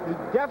 He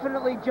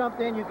definitely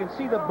jumped in. You can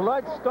see the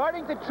blood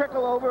starting to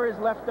trickle over his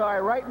left eye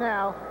right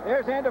now.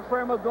 There's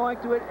Antuofermo going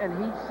to it, and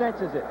he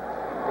senses it.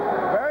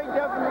 Very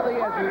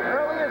definitely, as we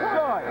earlier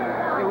saw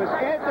it was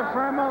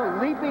Antuofermo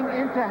leaping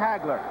into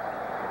Hagler.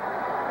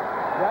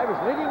 Yeah, he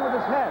was leading with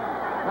his head,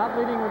 not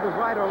leading with his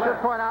right or left.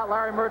 Should point out,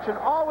 Larry Merchant,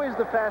 always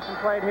the fashion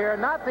played here,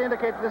 not to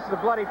indicate that this is a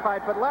bloody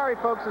fight, but Larry,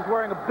 folks, is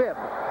wearing a bib.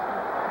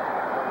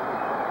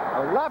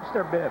 A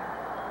lobster bib.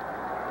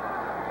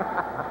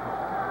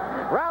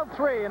 Round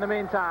 3 in the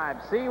meantime.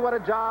 See what a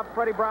job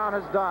Freddie Brown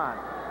has done.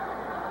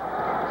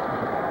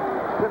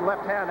 Good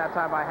left hand that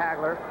time by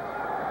Hagler.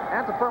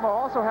 Antuofermo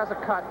also has a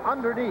cut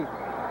underneath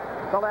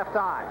the left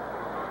eye.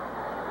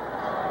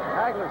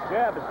 Hagler's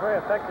jab is very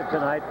effective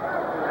tonight.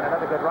 And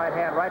another good right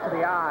hand right to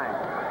the eye.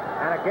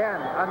 And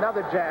again,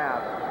 another jab.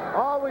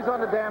 Always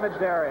on the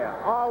damaged area.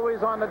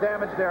 Always on the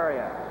damaged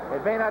area.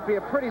 It may not be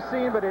a pretty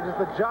scene, but it is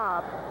the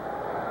job.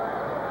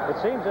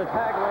 It seems that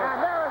Hagler... And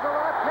there is a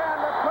left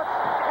hand that puts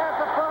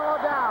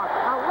Antuofermo down.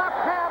 A left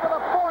hand to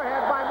the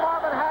forehead by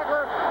Marvin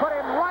Hagler put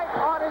him right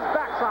on his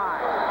backside.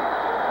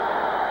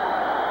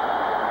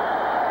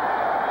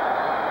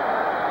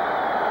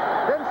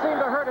 Didn't seem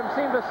to hurt him,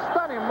 seemed to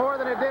stun him more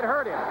than it did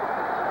hurt him.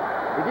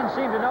 He didn't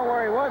seem to know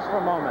where he was for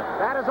a moment.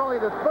 That is only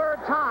the third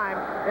time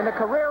in the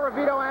career of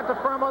Vito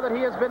Antuofermo that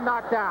he has been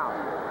knocked down.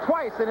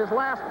 Twice in his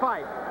last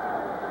fight.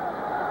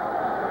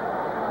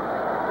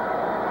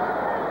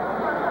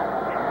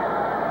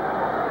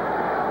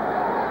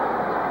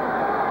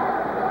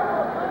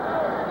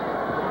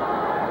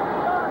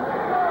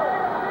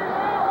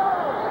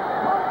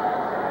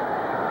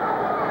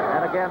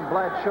 And again,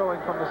 blood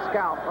showing from the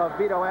scalp of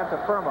Vito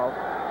Antuofermo.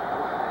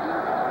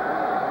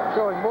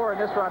 Showing more in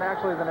this round,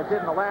 actually, than it did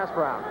in the last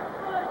round.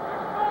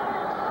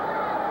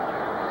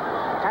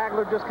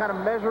 Hagler just kind of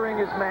measuring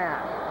his man.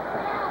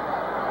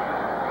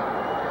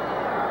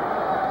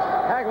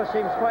 Hagler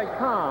seems quite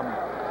calm,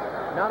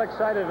 not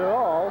excited at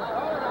all,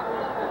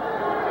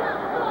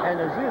 and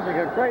is using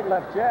a great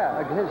left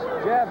jab. His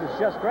jab is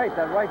just great.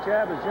 That right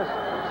jab is just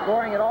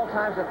scoring at all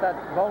times at that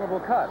vulnerable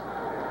cut.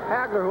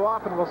 Hagler, who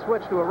often will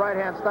switch to a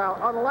right-hand style,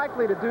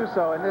 unlikely to do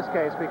so in this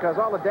case because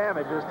all the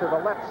damage is to the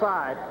left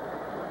side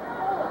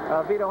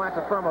of Vito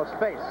Antuofermo's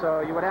face, so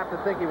you would have to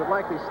think he would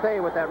likely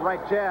stay with that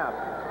right jab.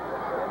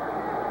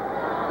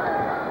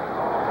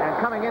 And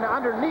coming in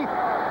underneath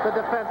the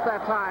defense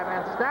that time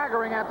and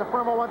staggering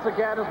Antuofermo once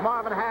again is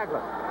Marvin Hagler.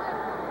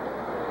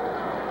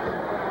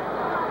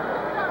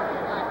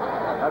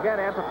 Again,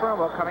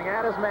 Antuofermo coming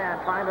at his man,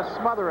 trying to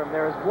smother him.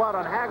 There is blood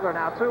on Hagler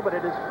now, too, but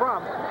it is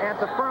from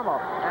Antuofermo.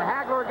 And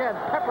Hagler again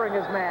peppering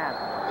his man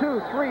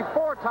 2, 3,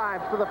 4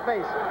 times to the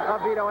face of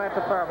Vito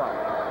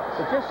Antuofermo.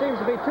 It just seems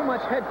to be too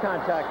much head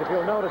contact, if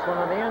you'll notice, one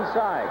on the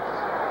inside.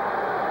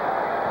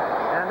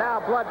 And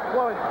now blood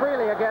flowing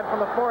freely again from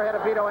the forehead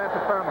of Vito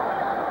Antuofermo.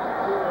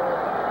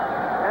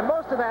 And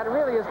most of that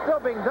really is still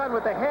being done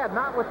with the head,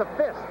 not with the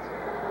fists.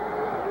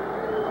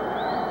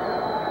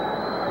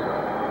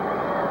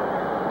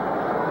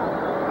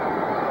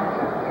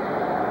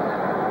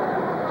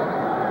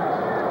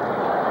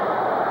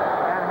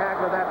 And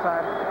Hagler that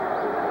time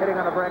hitting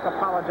on the break,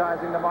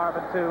 apologizing to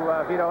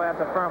Vito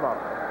Antuofermo.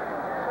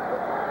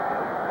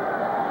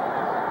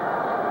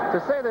 To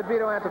say that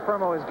Vito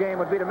Antuofermo is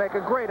game would be to make a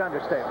great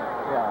understatement.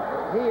 Yeah,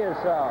 he is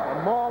a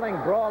mauling,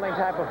 brawling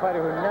type of fighter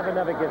who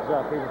never gives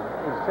up. He's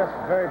just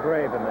very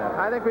brave in that.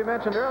 I think we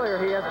mentioned earlier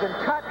he has been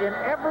cut in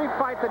every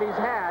fight that he's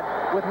had,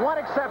 with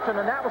one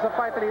exception, and that was a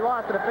fight that he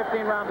lost in a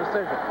 15-round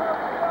decision.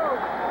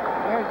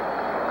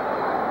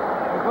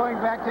 We're going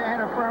back to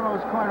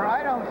Antuofermo's corner.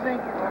 I don't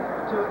think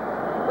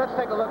let's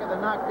take a look at the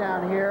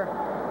knockdown here.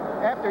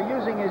 After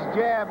using his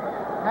jab,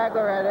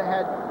 Hagler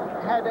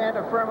had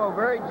Antuofermo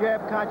very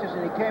jab conscious,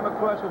 and he came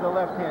across with the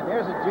left hand.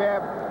 There's a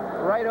jab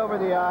right over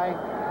the eye.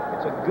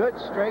 It's a good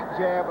straight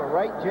jab, a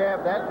right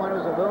jab. That one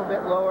was a little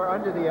bit lower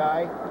under the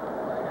eye.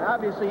 And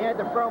obviously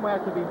Antuofermo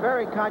has to be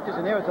very conscious,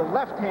 and there was a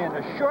left hand,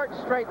 a short,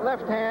 straight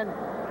left hand,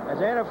 as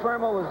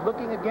Antuofermo was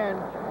looking again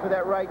for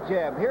that right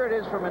jab. Here it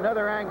is from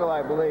another angle,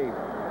 I believe.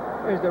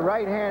 There's the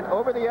right hand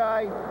over the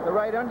eye, the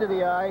right under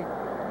the eye,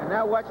 and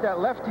now watch that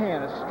left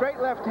hand, a straight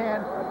left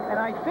hand. And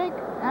I think,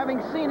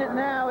 having seen it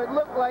now, it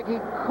looked like he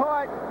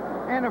caught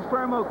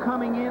Antuofermo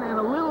coming in and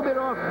a little bit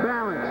off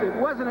balance. It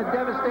wasn't a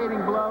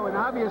devastating blow, and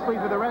obviously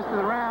for the rest of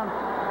the round,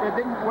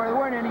 there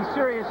weren't any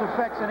serious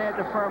effects on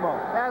Antuofermo.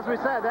 As we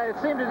said, it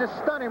seemed to just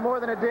stun him more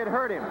than it did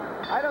hurt him.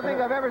 I don't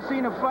think I've ever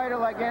seen a fighter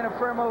like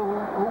Antuofermo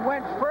who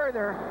went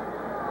further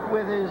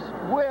with his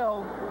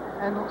will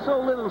and so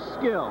little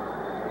skill.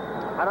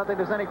 I don't think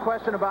there's any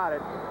question about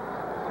it.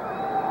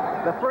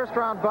 The first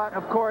round butt,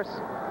 of course,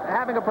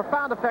 having a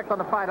profound effect on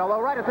the fight,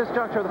 although right at this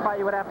juncture of the fight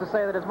you would have to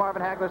say that it's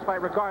Marvin Hagler's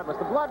fight regardless.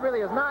 The blood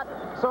really has not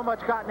so much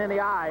gotten in the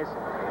eyes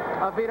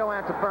of Vito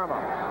Antuofermo.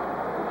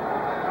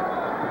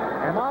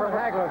 And Marvin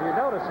Hagler, if you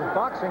notice, is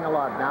boxing a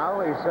lot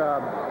now. He's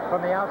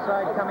from the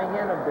outside coming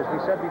in, and as we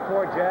said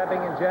before, jabbing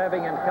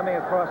and coming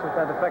across with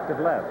that effective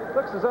left.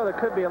 Looks as though there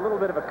could be a little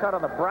bit of a cut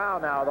on the brow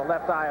now, the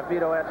left eye of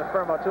Vito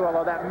Antuofermo too,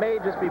 although that may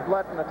just be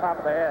blood from the top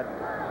of the head.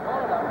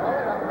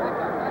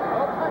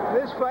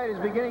 This fight is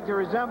beginning to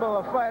resemble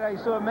a fight I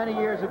saw many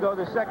years ago,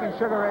 the second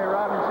Sugar Ray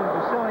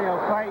Robinson-Basilio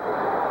fight,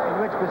 in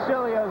which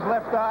Basilio's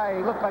left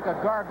eye looked like a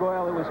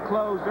gargoyle. It was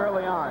closed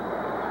early on.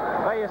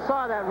 Well, you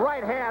saw that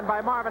right hand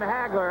by Marvin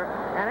Hagler,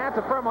 and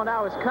Antuofermo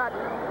now is cut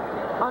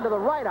under the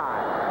right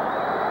eye.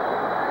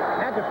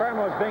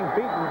 Antuofermo is being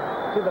beaten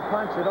to the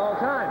punch at all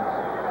times.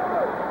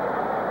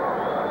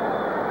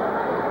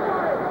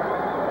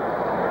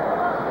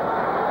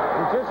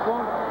 He just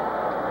won't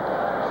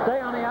stay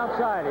on the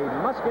outside. He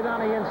must get on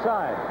the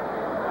inside.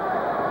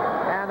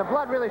 And And the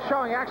blood really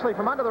showing actually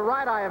from under the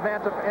right eye of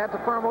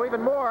Antuofermo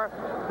even more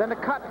than the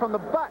cut from the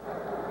butt.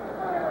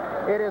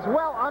 It is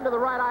well under the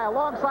right eye,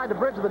 alongside the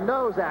bridge of the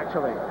nose,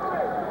 actually.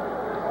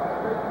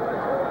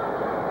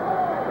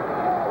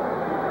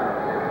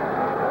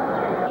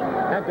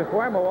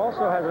 Antuofermo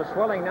also has a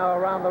swelling now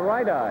around the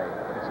right eye.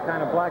 It's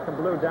kind of black and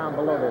blue down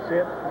below this. See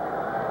it?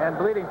 And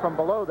bleeding from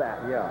below that.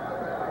 Yeah.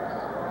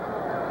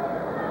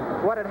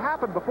 What had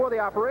happened before the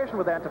operation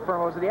with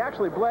Antuofermo was that he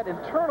actually bled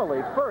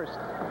internally first,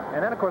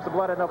 and then, of course, the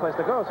blood had no place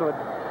to go, so it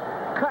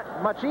cut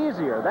much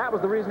easier. That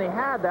was the reason he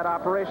had that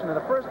operation in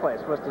the first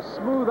place, was to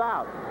smooth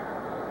out.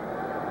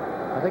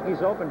 I think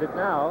he's opened it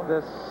now.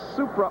 The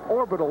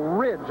supraorbital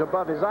ridge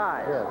above his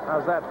eyes. Yes.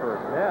 How's that for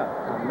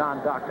a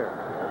non-doctor?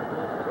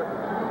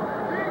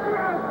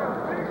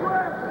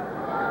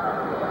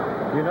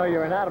 You know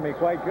your anatomy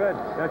quite good,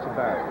 don't you,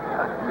 Barry?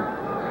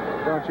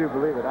 Don't you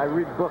believe it? I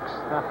read books.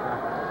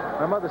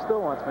 My mother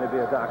still wants me to be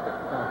a doctor.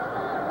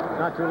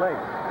 Not too late.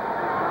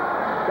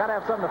 Got to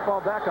have something to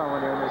fall back on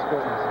when you're in this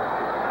business.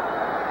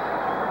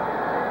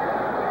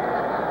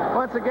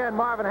 Once again,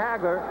 Marvin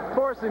Hagler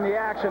forcing the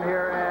action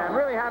here and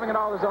really having it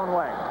all his own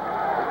way.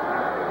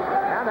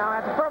 And now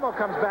Antuofermo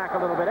comes back a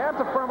little bit.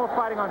 Antuofermo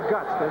fighting on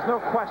guts, there's no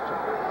question.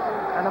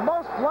 And the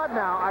most blood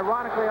now,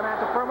 ironically, on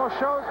Antuofermo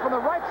shows from the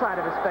right side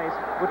of his face,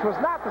 which was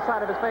not the side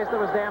of his face that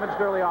was damaged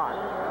early on.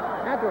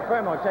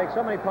 Antuofermo takes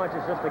so many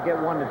punches just to get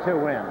 1 to 2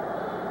 in.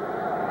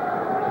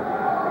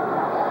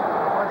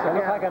 Once again,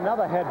 looks like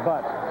another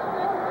headbutt.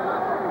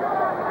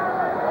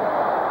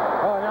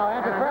 Oh, now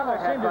Antuofermo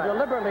seemed to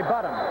deliberately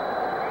butt him.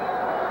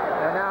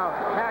 And now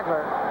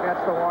Hagler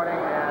gets the warning,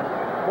 and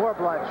more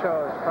blood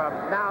shows from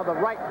now the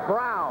right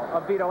brow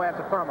of Vito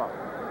Antuofermo.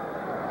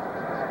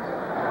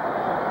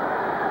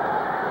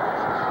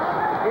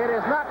 It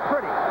is not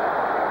pretty.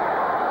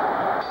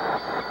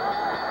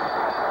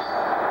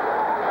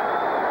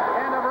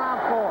 End of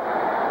round 4.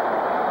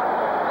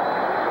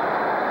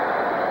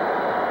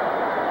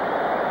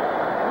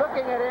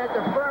 Looking at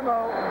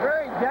Antuofermo,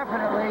 very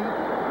definitely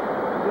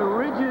the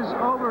ridges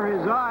over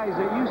his eyes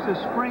that used to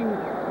spring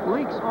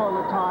leaks all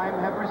the time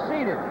have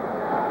receded.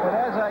 But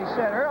as I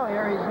said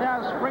earlier, he's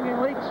now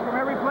springing leaks from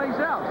every place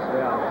else.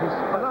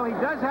 Yeah. Although he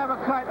does have a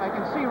cut, I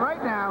can see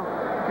right now,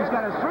 he's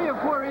got a 3 or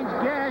 4 inch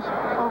gash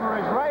over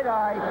his right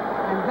eye,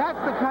 and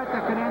that's the cut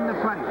that can end the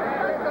fight.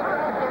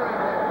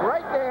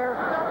 Right there,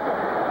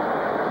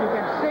 you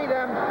can see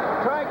them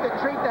trying to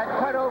treat that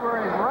cut over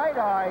his right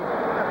eye.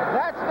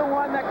 That's the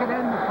one that can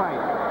end the fight.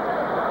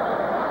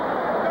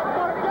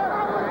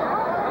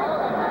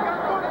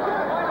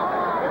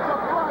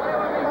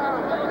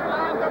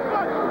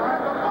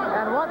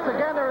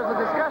 Again, there is a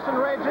discussion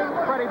raging.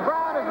 Freddie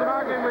Brown has been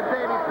arguing with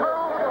Davy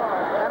Pearl.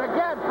 And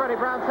again, Freddie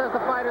Brown says the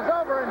fight is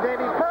over, and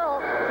Davy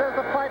Pearl says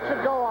the fight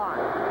should go on.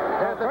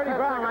 Freddie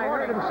Brown, I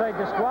heard him say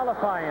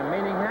disqualify him,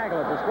 meaning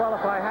Hagler.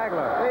 Disqualify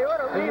Hagler. They ought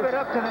to leave it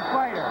up to the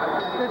fighter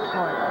at this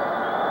point.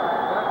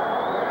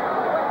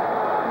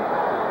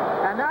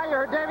 And now you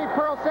heard Davy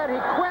Pearl said he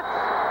quits.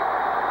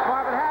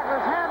 Marvin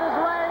Hagler's hand is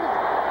raised.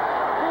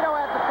 Vito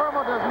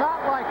Antuofermo does not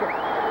like it.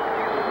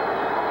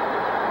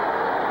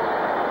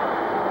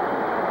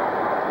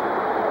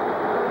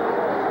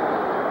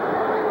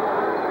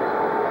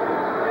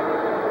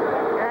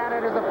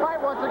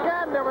 Once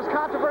again, there was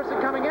controversy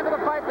coming into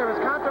the fight. There was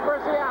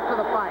controversy after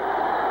the fight.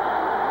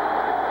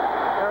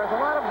 There is a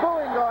lot of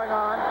booing going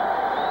on.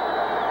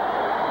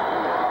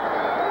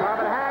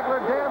 Marvin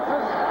Hagler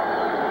dances.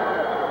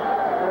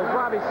 There's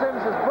Bobby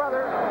Sims, his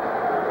brother.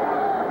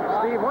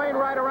 Steve Wayne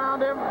right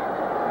around him.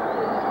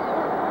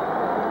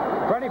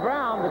 Freddie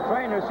Brown, the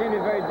trainer, seemed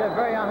to be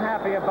very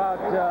unhappy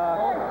about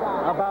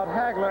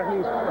Hagler.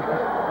 He's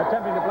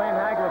attempting to blame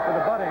Hagler for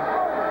the butting.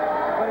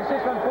 But it's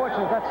just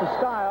unfortunate. That's the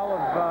style of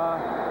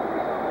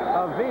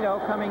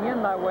Vito coming in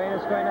that way, and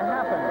it's going to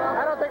happen.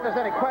 I don't think there's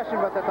any question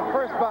but that the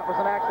first butt was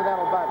an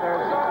accidental butt.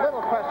 There's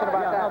little question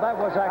about that. No, that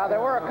was accidental.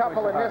 There were a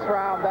couple in this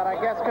round that I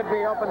guess could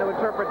be open to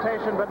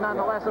interpretation, but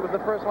nonetheless, it was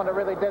the first one that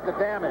really did the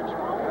damage.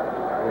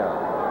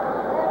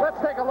 Yeah. Let's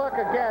take a look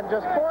again.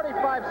 Just 45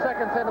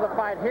 seconds into the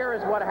fight, here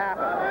is what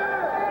happened.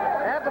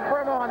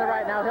 Antuofermo on the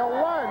right now. He'll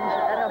lunge,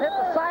 and he'll hit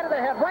the side of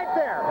the head right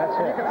there. That's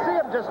it. You can see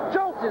him just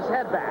jolt his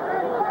head back.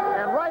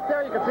 And right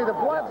there, you can see the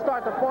blood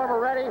start to form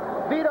already.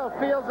 Vito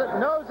feels it,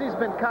 knows he's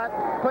been cut,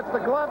 puts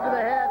the glove to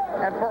the head,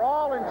 and for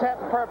all intent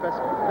and purpose,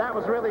 that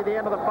was really the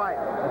end of the fight.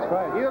 That's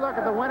right. You look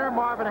at the winner,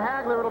 Marvin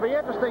Hagler. It'll be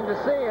interesting to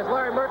see as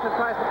Larry Merchant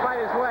tries to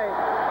fight his way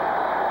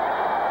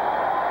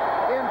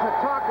in to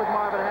talk with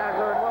Marvin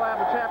Hagler, and we'll have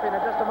the champion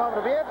in just a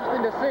moment. It'll be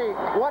interesting to see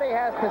what he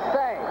has to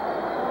say.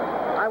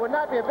 I would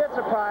not be a bit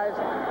surprised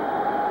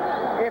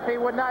if he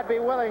would not be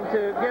willing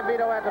to give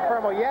Vito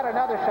Antuofermo yet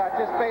another shot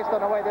just based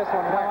on the way this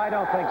one went. No, I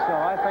don't think so.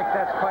 I think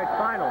that's quite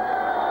final.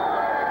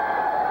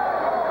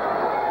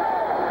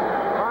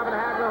 Marvin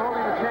Hagler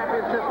holding the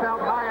championship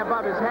belt high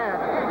above his head.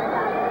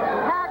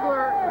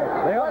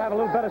 Hagler... They ought to have a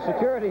little better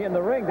security in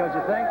the ring, don't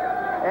you think?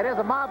 It is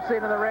a mob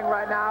scene in the ring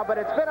right now, but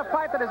it's been a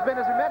fight that has been,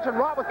 as we mentioned,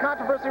 wrought with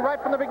controversy right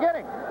from the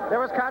beginning. There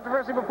was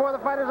controversy before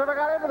the fighters ever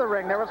got into the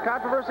ring. There was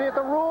controversy at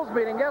the rules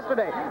meeting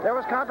yesterday. There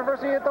was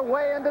controversy at the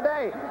weigh-in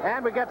today.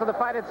 And we get to the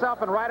fight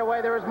itself, and right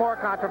away there is more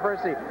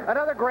controversy.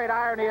 Another great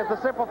irony is the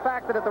simple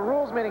fact that at the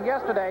rules meeting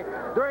yesterday,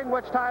 during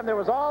which time there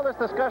was all this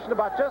discussion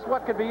about just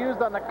what could be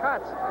used on the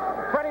cuts,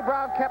 Freddie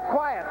Brown kept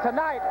quiet.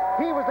 Tonight,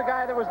 he was the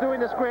guy that was doing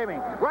the screaming.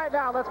 Right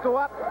now, let's go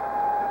up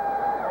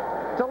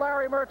to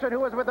Larry Merchant, who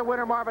was with the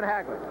winner, Marvin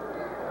Hagler.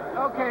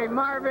 Okay,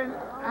 Marvin,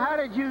 how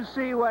did you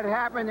see what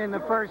happened in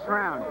the first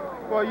round?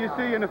 Well, you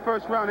see in the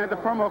first round,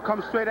 Antuofermo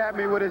comes straight at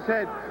me with his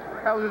head.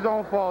 That was his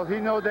own fault. He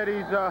knows that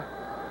he's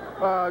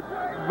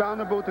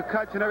vulnerable to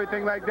cuts and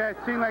everything like that.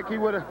 Seemed like he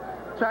would have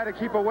tried to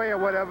keep away or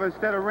whatever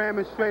instead of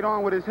ramming straight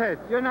on with his head.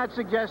 You're not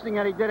suggesting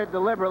that he did it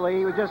deliberately.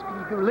 He was just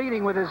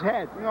leading with his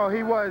head. No,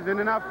 he was. And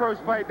in our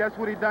first fight, that's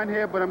what he done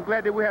here. But I'm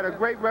glad that we had a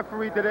great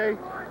referee today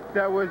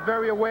that was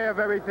very aware of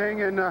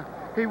everything. And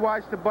he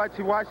watched the butts,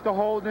 he watched the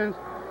holdings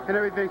and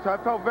everything. So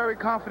I felt very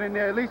confident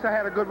there. At least I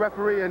had a good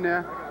referee in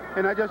there.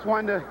 And I just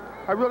wanted to,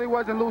 I really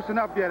wasn't loosened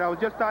up yet. I was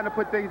just starting to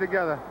put things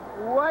together.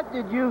 What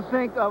did you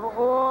think of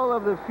all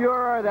of the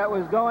furor that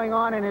was going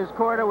on in his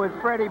corner with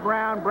Freddie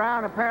Brown?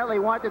 Brown apparently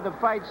wanted the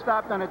fight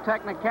stopped on a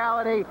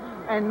technicality,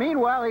 and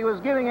meanwhile he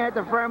was giving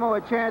Antuofermo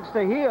a chance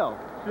to heal.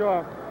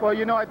 Sure. Well,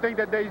 you know, I think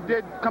that they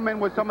did come in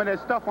with some of that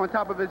stuff on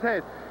top of his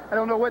head. I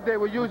don't know what they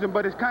were using,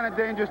 but it's kind of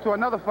dangerous to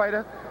another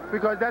fighter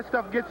because that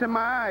stuff gets in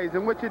my eyes,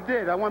 and which it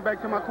did. I went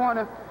back to my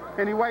corner,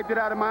 and he wiped it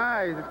out of my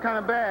eyes. It's kind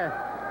of bad.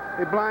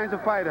 It blinds a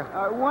fighter.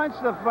 Once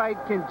the fight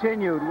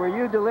continued, were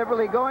you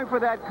deliberately going for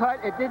that cut?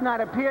 It did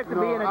not appear to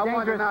be in a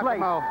dangerous place.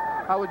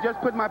 I was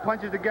just putting my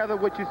punches together,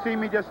 which you see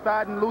me just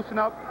starting, loosen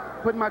up,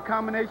 putting my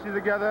combinations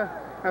together.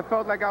 I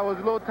felt like I was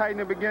a little tight in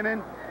the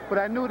beginning, but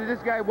I knew that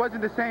this guy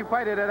wasn't the same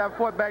fighter that I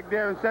fought back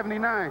there in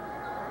 '79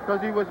 because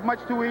he was much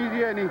too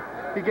easier, and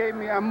he gave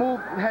me, I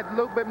moved, had a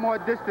little bit more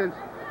distance.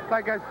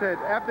 Like I said,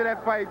 after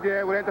that fight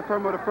there with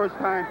Antuofermo the first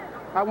time,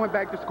 I went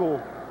back to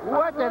school.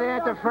 What did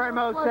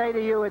Antuofermo say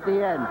to you at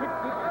the end?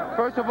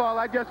 First of all,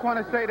 I just want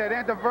to say that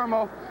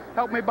Antuofermo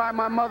helped me buy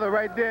my mother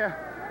right there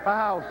a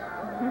house.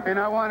 And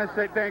I want to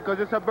say thank you because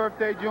it's her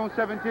birthday, June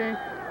 17th,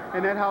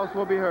 and that house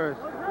will be hers.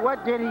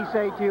 What did he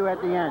say to you at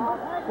the end?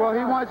 Well,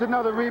 he wants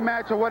another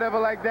rematch or whatever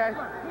like that.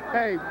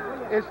 Hey,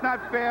 it's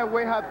not fair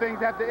way how things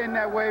have to end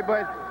that way,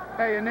 but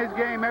hey, in this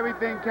game,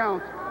 everything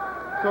counts.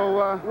 So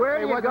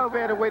it wasn't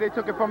fair the way they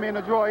took it from me in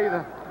the draw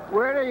either.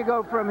 Where do you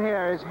go from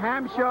here? Is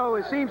Hamsho,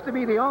 it seems to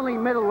be the only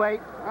middleweight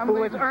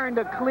who has earned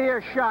a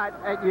clear shot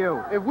at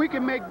you. If we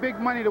can make big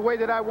money the way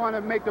that I want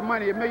to make the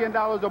money, $1 million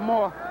or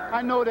more,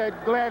 I know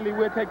that gladly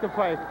we'll take the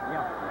fight.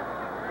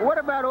 Yeah. What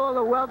about all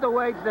the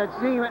welterweights that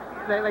seem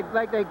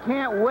like they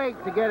can't wait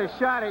to get a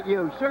shot at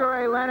you? Sugar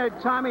Ray Leonard,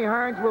 Tommy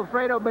Hearns,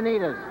 Wilfredo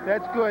Benitez.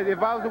 That's good. If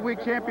I was a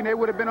weak champion, they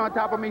would have been on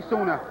top of me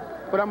sooner.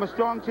 But I'm a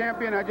strong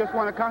champion. I just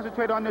want to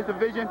concentrate on this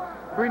division,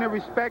 bring the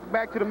respect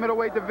back to the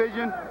middleweight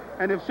division.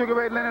 And if Sugar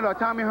Ray Leonard or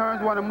Tommy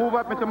Hearns want to move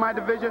up into my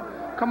division,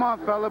 come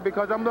on, fella,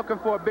 because I'm looking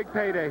for a big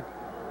payday.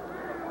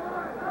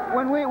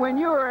 When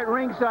you were at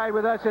ringside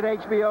with us at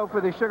HBO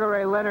for the Sugar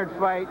Ray Leonard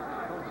fight,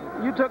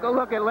 you took a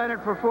look at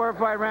Leonard for 4 or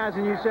 5 rounds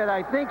and you said,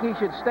 I think he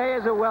should stay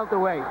as a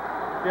welterweight.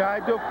 Yeah, I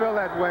do feel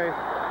that way.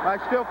 I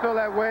still feel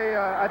that way.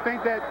 I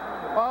think that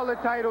all the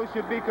titles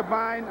should be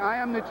combined. I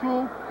am the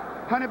true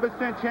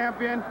 100%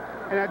 champion,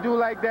 and I do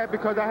like that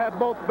because I have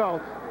both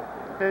belts.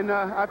 And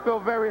I feel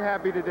very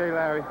happy today,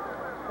 Larry.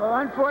 Well,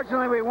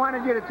 unfortunately, we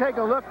wanted you to take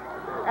a look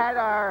at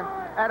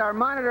our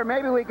monitor.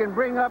 Maybe we can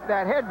bring up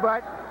that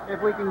headbutt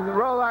if we can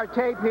roll our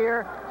tape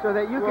here so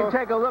that you can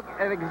take a look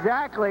at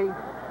exactly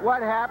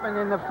what happened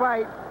in the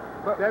fight.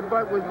 But that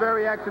butt was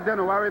very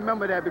accidental. I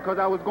remember that because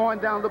I was going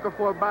down looking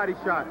for a body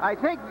shot. I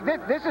think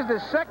this is the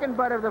second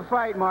butt of the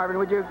fight, Marvin.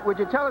 Would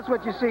you tell us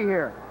what you see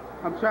here?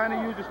 I'm trying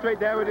to use the straight,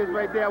 there it is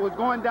right there. I was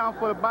going down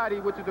for the body,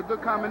 which is a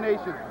good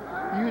combination.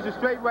 You use a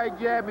straight right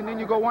jab, and then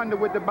you go under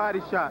with the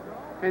body shot.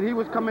 And he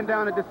was coming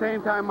down at the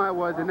same time I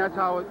was, and that's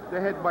how the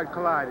headbutt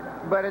collided.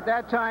 But at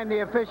that time, the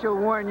official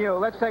warned you.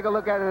 Let's take a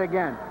look at it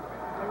again.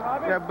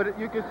 Yeah, but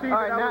you can see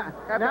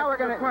now we're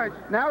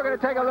gonna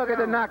take a look at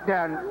the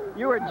knockdown.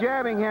 You were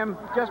jabbing him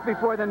just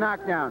before the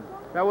knockdown.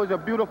 That was a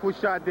beautiful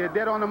shot there,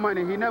 dead on the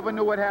money. He never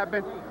knew what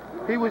happened.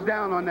 He was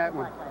down on that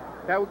one.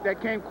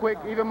 That came quick.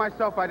 Even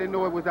myself, I didn't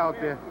know it was out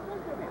there.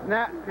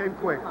 Came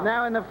quick.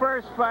 Now, in the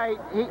first fight,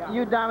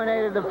 you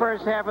dominated the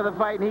first half of the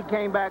fight, and he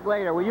came back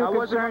later. Were you concerned? I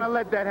wasn't going to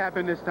let that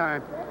happen this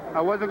time. I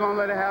wasn't going to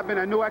let it happen.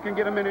 I knew I can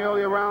get him in the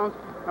earlier rounds.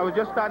 I was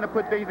just starting to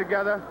put things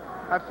together.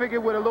 I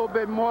figured with a little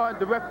bit more,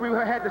 the referee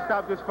had to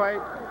stop this fight.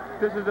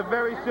 This is a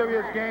very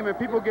serious game, and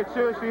people get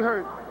seriously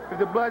hurt. If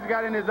the blood's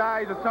got in his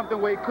eyes or something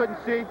where he couldn't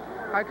see,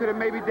 I could have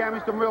maybe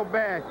damaged him real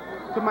bad.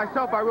 To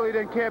myself, I really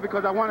didn't care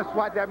because I want to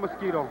swat that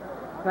mosquito.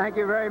 Thank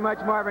you very much,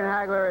 Marvin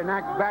Hagler, and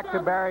back to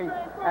Barry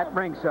at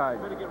ringside.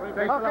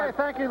 Okay,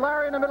 thank you,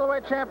 Larry, and the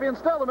middleweight champion,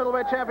 still the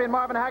middleweight champion,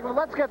 Marvin Hagler.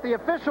 Let's get the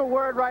official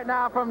word right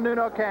now from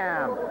Nuno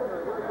Cam.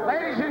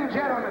 Ladies and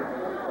gentlemen,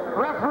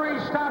 Referee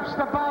stops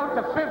the bout,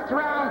 the 5th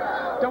round.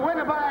 The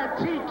winner by a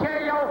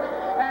TKO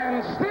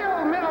and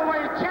still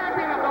middleweight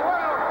champion of the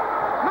world,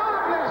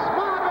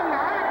 Marvin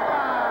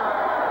Hagler.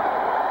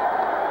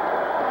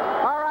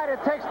 All right, it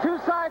takes two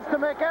sides to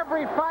make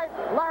every fight.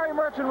 Larry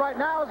Merchant right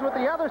now is with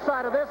the other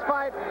side of this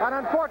fight, an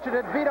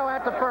unfortunate Vito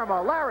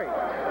Antuofermo. Larry.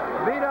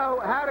 Vito,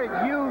 how did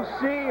you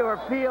see or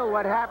feel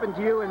what happened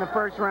to you in the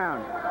first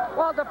round?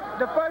 Well,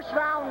 the first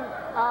round,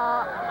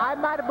 I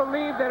might have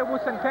believed that it was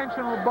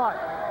intentional butt.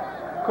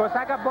 Because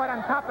I got butt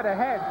on top of the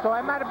head, so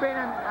it might have been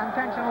an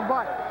intentional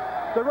butt.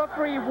 The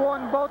referee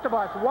warned both of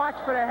us, watch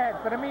for the head.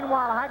 But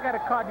meanwhile, I got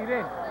it cut it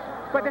in.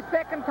 But the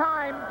second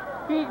time,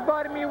 he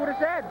butted me with his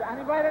head,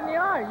 and right in the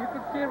eye. You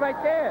could see it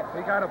right there.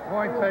 He got a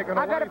point taken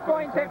away. I got a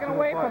point taken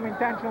away from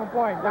intentional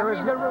point. There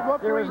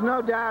was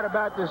no doubt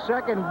about the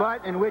second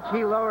butt in which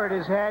he lowered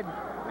his head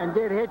and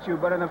did hit you,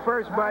 but in the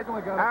first butt,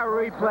 our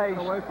replay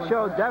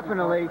showed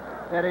definitely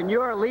that in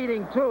your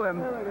leading to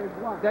him,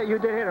 that you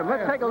did hit him.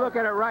 Let's take a look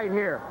at it right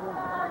here.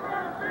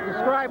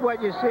 Describe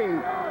what you see.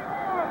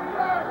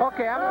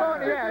 Okay, I'm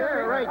going,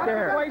 yeah, right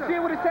there. Well, you see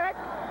what it said?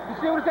 You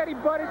see what it said? He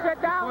butted his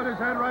head down? Put his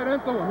head right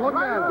into him. Look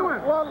at him.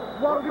 Well,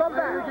 go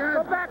back.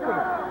 Go back with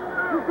it.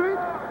 You see?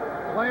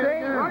 Play it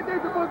again. Aren't they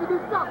supposed to be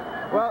stuck?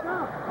 Well,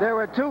 there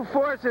were two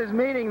forces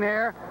meeting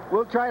there.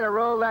 We'll try to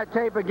roll that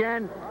tape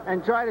again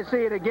and try to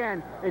see it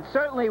again. It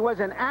certainly was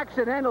an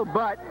accidental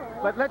butt,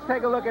 but let's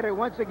take a look at it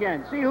once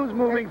again. See who's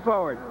moving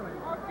forward.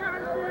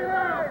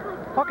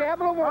 Okay,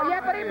 I'm a little more. Yeah,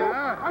 but he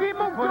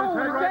moved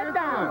his head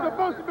down. It's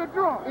supposed to be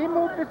drawn. He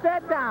moved his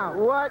head down.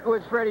 What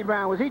was Freddie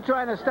Brown? Was he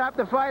trying to stop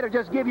the fight or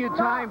just give you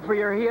time for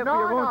your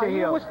wound to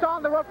heal? He was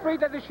telling the referee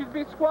that they should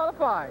be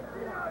disqualified.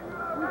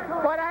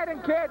 But I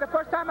didn't care. The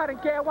first time I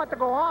didn't care. I wanted to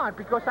go on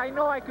because I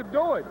know I could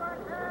do it.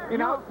 You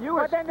know?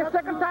 But then the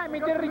second time he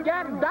did it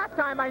again. That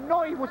time I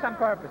know he was on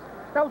purpose.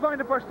 That was only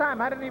the first time.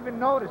 I didn't even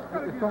notice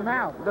until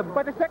now.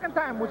 But the second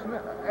time was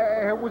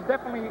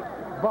definitely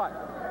butt.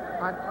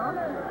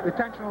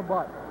 Intentional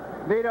butt.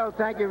 Vito,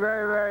 thank you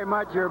very, very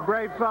much. You're a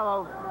brave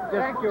fellow.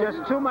 Thank you.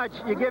 Just too much.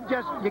 You gave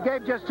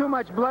just too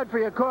much blood for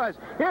your cause.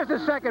 Here's the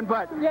second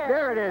butt. Yeah.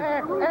 There it is.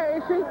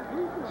 Hey,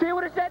 see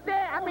what it said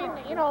there? I mean,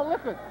 you know,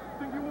 listen.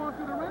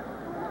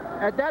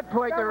 At that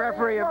point, the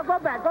referee. Go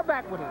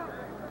back with it.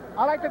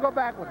 I like to go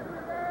back with it.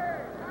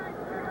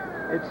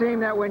 It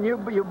seemed that when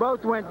you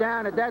both went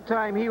down, at that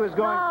time he was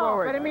going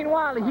forward. But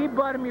meanwhile, he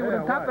butted me with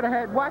the top of the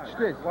head. Watch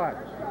this. Watch.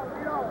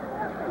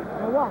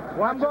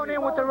 I'm going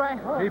in with the right.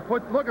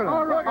 Look at him.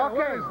 Okay.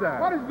 What is that?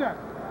 What is that?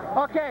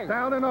 Okay.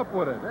 Down and up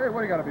with it. Hey,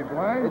 what, you got to be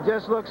blind? It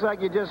just looks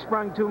like you just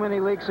sprung too many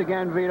leaks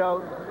again,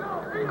 Vito.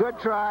 Good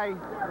try.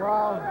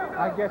 Well,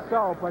 I guess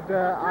so, but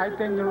I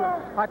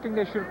think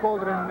they should call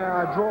it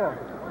a draw.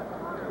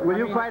 Will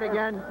you fight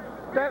again?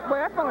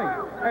 Definitely.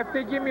 If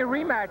they give me a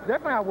rematch,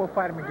 definitely I will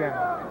fight him again.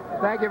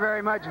 Thank you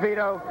very much,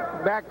 Vito.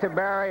 Back to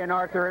Barry and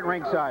Arthur at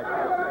ringside.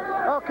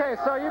 Okay,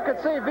 so you can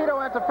see Vito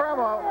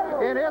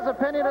Antuofermo, in his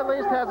opinion at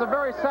least, has a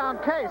very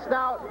sound case.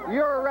 Now,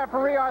 you're a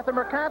referee, Arthur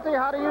Mercanti.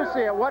 How do you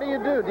see it? What do you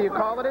do? Do you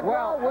call it a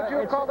draw? Would you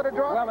have called it a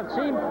draw? Well, it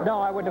seemed, no,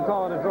 I wouldn't have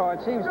called it a draw.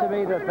 It seems to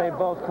me that they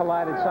both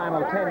collided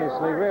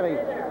simultaneously. Really,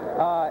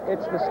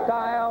 it's the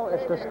style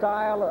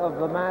of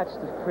the match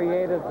that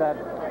created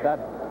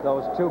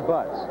those two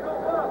butts.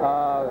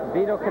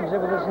 Vito comes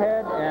in with his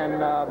head,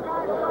 and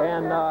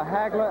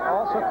Hagler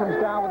also comes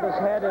down with his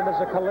head, and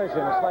there's a collision.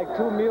 It's like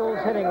two mules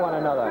hitting one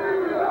another,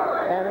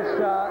 and it's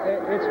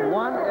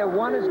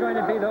one is going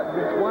to be the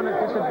one at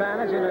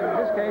disadvantage, and in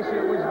this case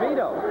it was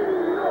Vito.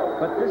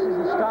 But this is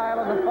the style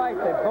of the fight.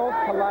 They both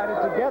collided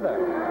together.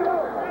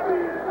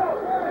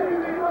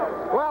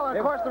 Well,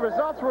 of course, the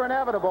results were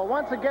inevitable.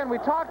 Once again, we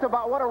talked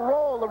about what a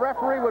role the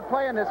referee would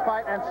play in this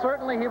fight, and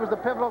certainly he was the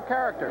pivotal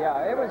character.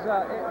 Yeah, it was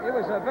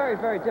a very,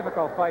 very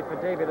difficult fight for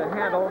Davey to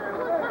handle,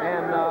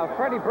 and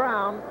Freddie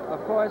Brown,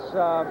 of course,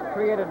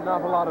 created an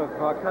awful lot of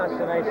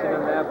consternation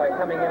in there by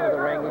coming into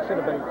the ring. He should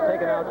have been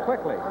taken out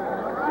quickly.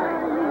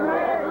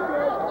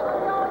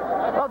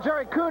 Well,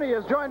 Jerry Cooney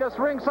has joined us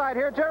ringside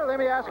here. Jerry, let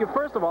me ask you,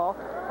 first of all,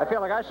 I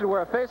feel like I should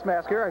wear a face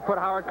mask here. I put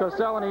Howard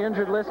Cosell on the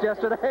injured list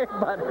yesterday,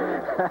 but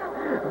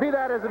be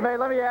that as it may,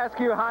 let me ask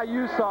you how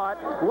you saw it.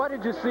 What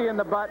did you see in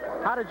the butt?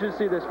 How did you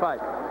see this fight?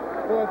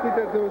 Well, I think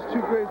that there was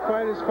two great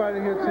fighters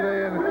fighting here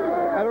today, and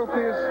I don't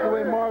think it's the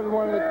way Marvin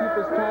wanted to keep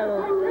his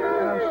title,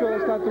 and I'm sure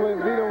that's not the way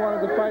Vito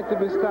wanted the fight to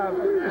be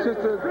stopped. It's just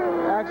an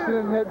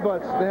accident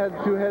headbutts. They had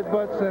two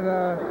headbutts, and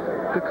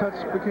the cuts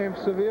became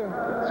severe.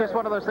 It's just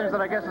one of those things that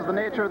I guess is the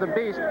nature of the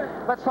beast.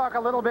 Let's talk a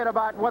little bit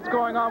about what's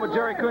going on with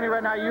Jerry Cooney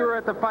right now. You were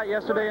at the fight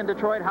yesterday in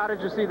Detroit. How did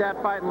you see that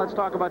fight? And let's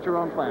talk about your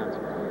own plans.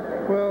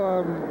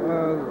 Well,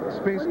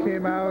 Spinks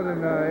came out,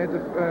 and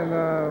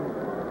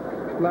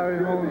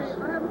Larry Holmes,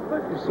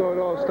 you saw it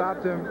all,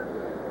 stopped him.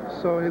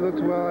 So he looked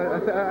well.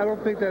 I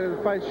don't think that the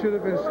fight should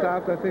have been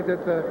stopped. I think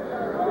that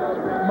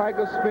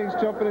Michael Spinks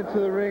jumping into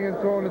the ring and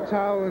throwing the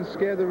towel and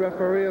scared the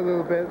referee a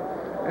little bit,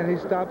 and he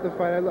stopped the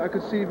fight. I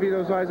could see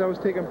Vito's eyes. I was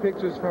taking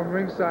pictures from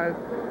ringside,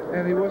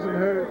 and he wasn't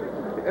hurt.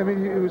 I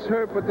mean, he was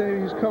hurt, but then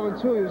he was coming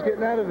to. He was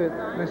getting out of it,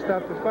 and they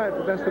stopped the fight.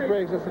 But that's the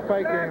breaks. That's the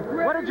fight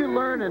game. What did you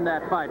learn in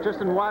that fight,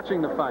 just in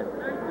watching the fight?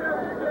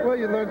 Well,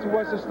 you learn to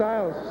watch the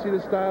styles, see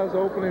the styles,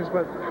 openings.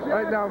 But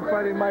right now I'm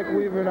fighting Mike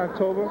Weaver in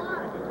October.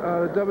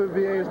 The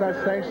WBA is not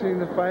sanctioning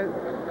the fight,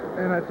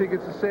 and I think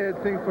it's a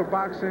sad thing for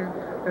boxing,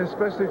 and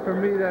especially for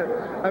me that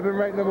I've been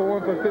ranked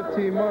 #1 for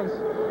 15 months,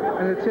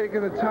 and they're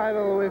taking the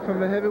title away from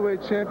the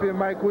heavyweight champion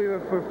Mike Weaver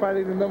for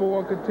fighting the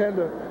 #1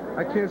 contender.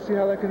 I can't see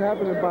how that can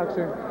happen in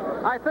boxing.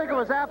 I think it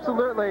was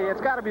absolutely,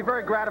 it's got to be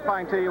very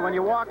gratifying to you when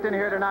you walked in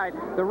here tonight,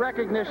 the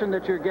recognition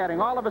that you're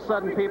getting. All of a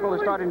sudden, people are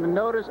starting to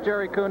notice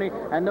Jerry Cooney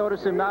and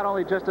notice him not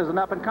only just as an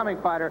up-and-coming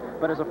fighter,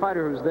 but as a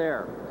fighter who's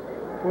there.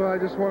 Well, I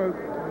just want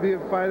to be a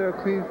fighter, a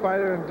clean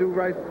fighter, and do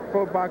right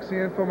for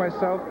boxing and for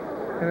myself.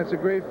 And it's a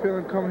great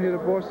feeling coming here to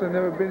Boston. I've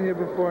never been here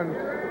before, and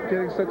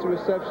getting such a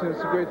reception,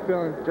 it's a great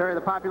feeling. Jerry,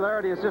 the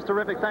popularity is just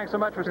terrific. Thanks so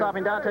much for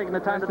stopping down, taking the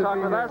time to talk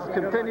with us.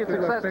 Continued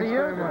success to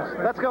you.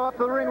 Let's go up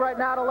to the ring right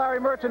now to Larry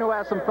Merchant, who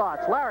has some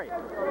thoughts. Larry.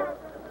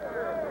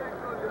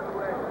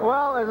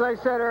 Well, as I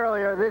said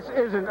earlier, this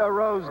isn't a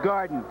rose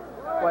garden.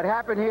 What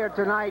happened here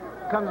tonight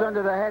comes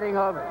under the heading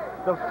of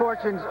the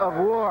fortunes of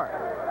war.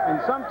 And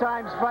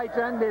sometimes fights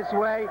end this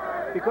way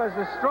because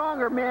the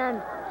stronger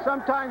man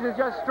sometimes is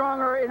just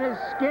stronger in his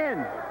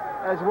skin,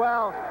 as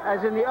well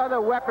as in the other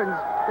weapons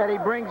that he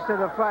brings to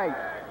the fight.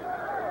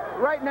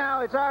 Right now,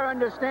 it's our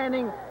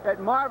understanding that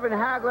Marvin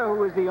Hagler,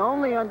 who is the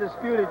only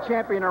undisputed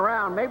champion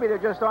around, maybe there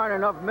just aren't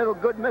enough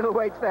good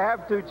middleweights to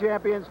have two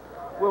champions,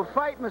 will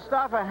fight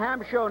Mustafa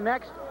Hamsho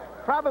next,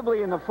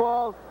 probably in the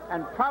fall,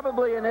 and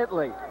probably in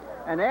Italy.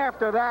 And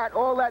after that,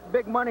 all that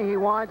big money he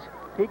wants,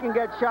 he can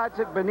get shots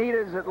at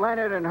Benitez, at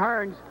Leonard, and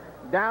Hearns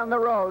down the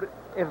road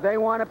if they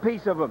want a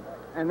piece of him.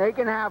 And they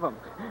can have him.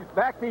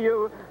 Back to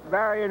you,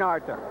 Barry and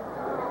Arthur.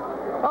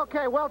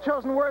 Okay,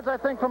 well-chosen words, I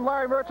think, from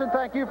Larry Merchant.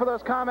 Thank you for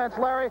those comments,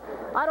 Larry.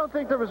 I don't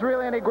think there was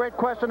really any great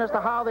question as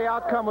to how the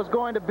outcome was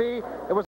going to be. It was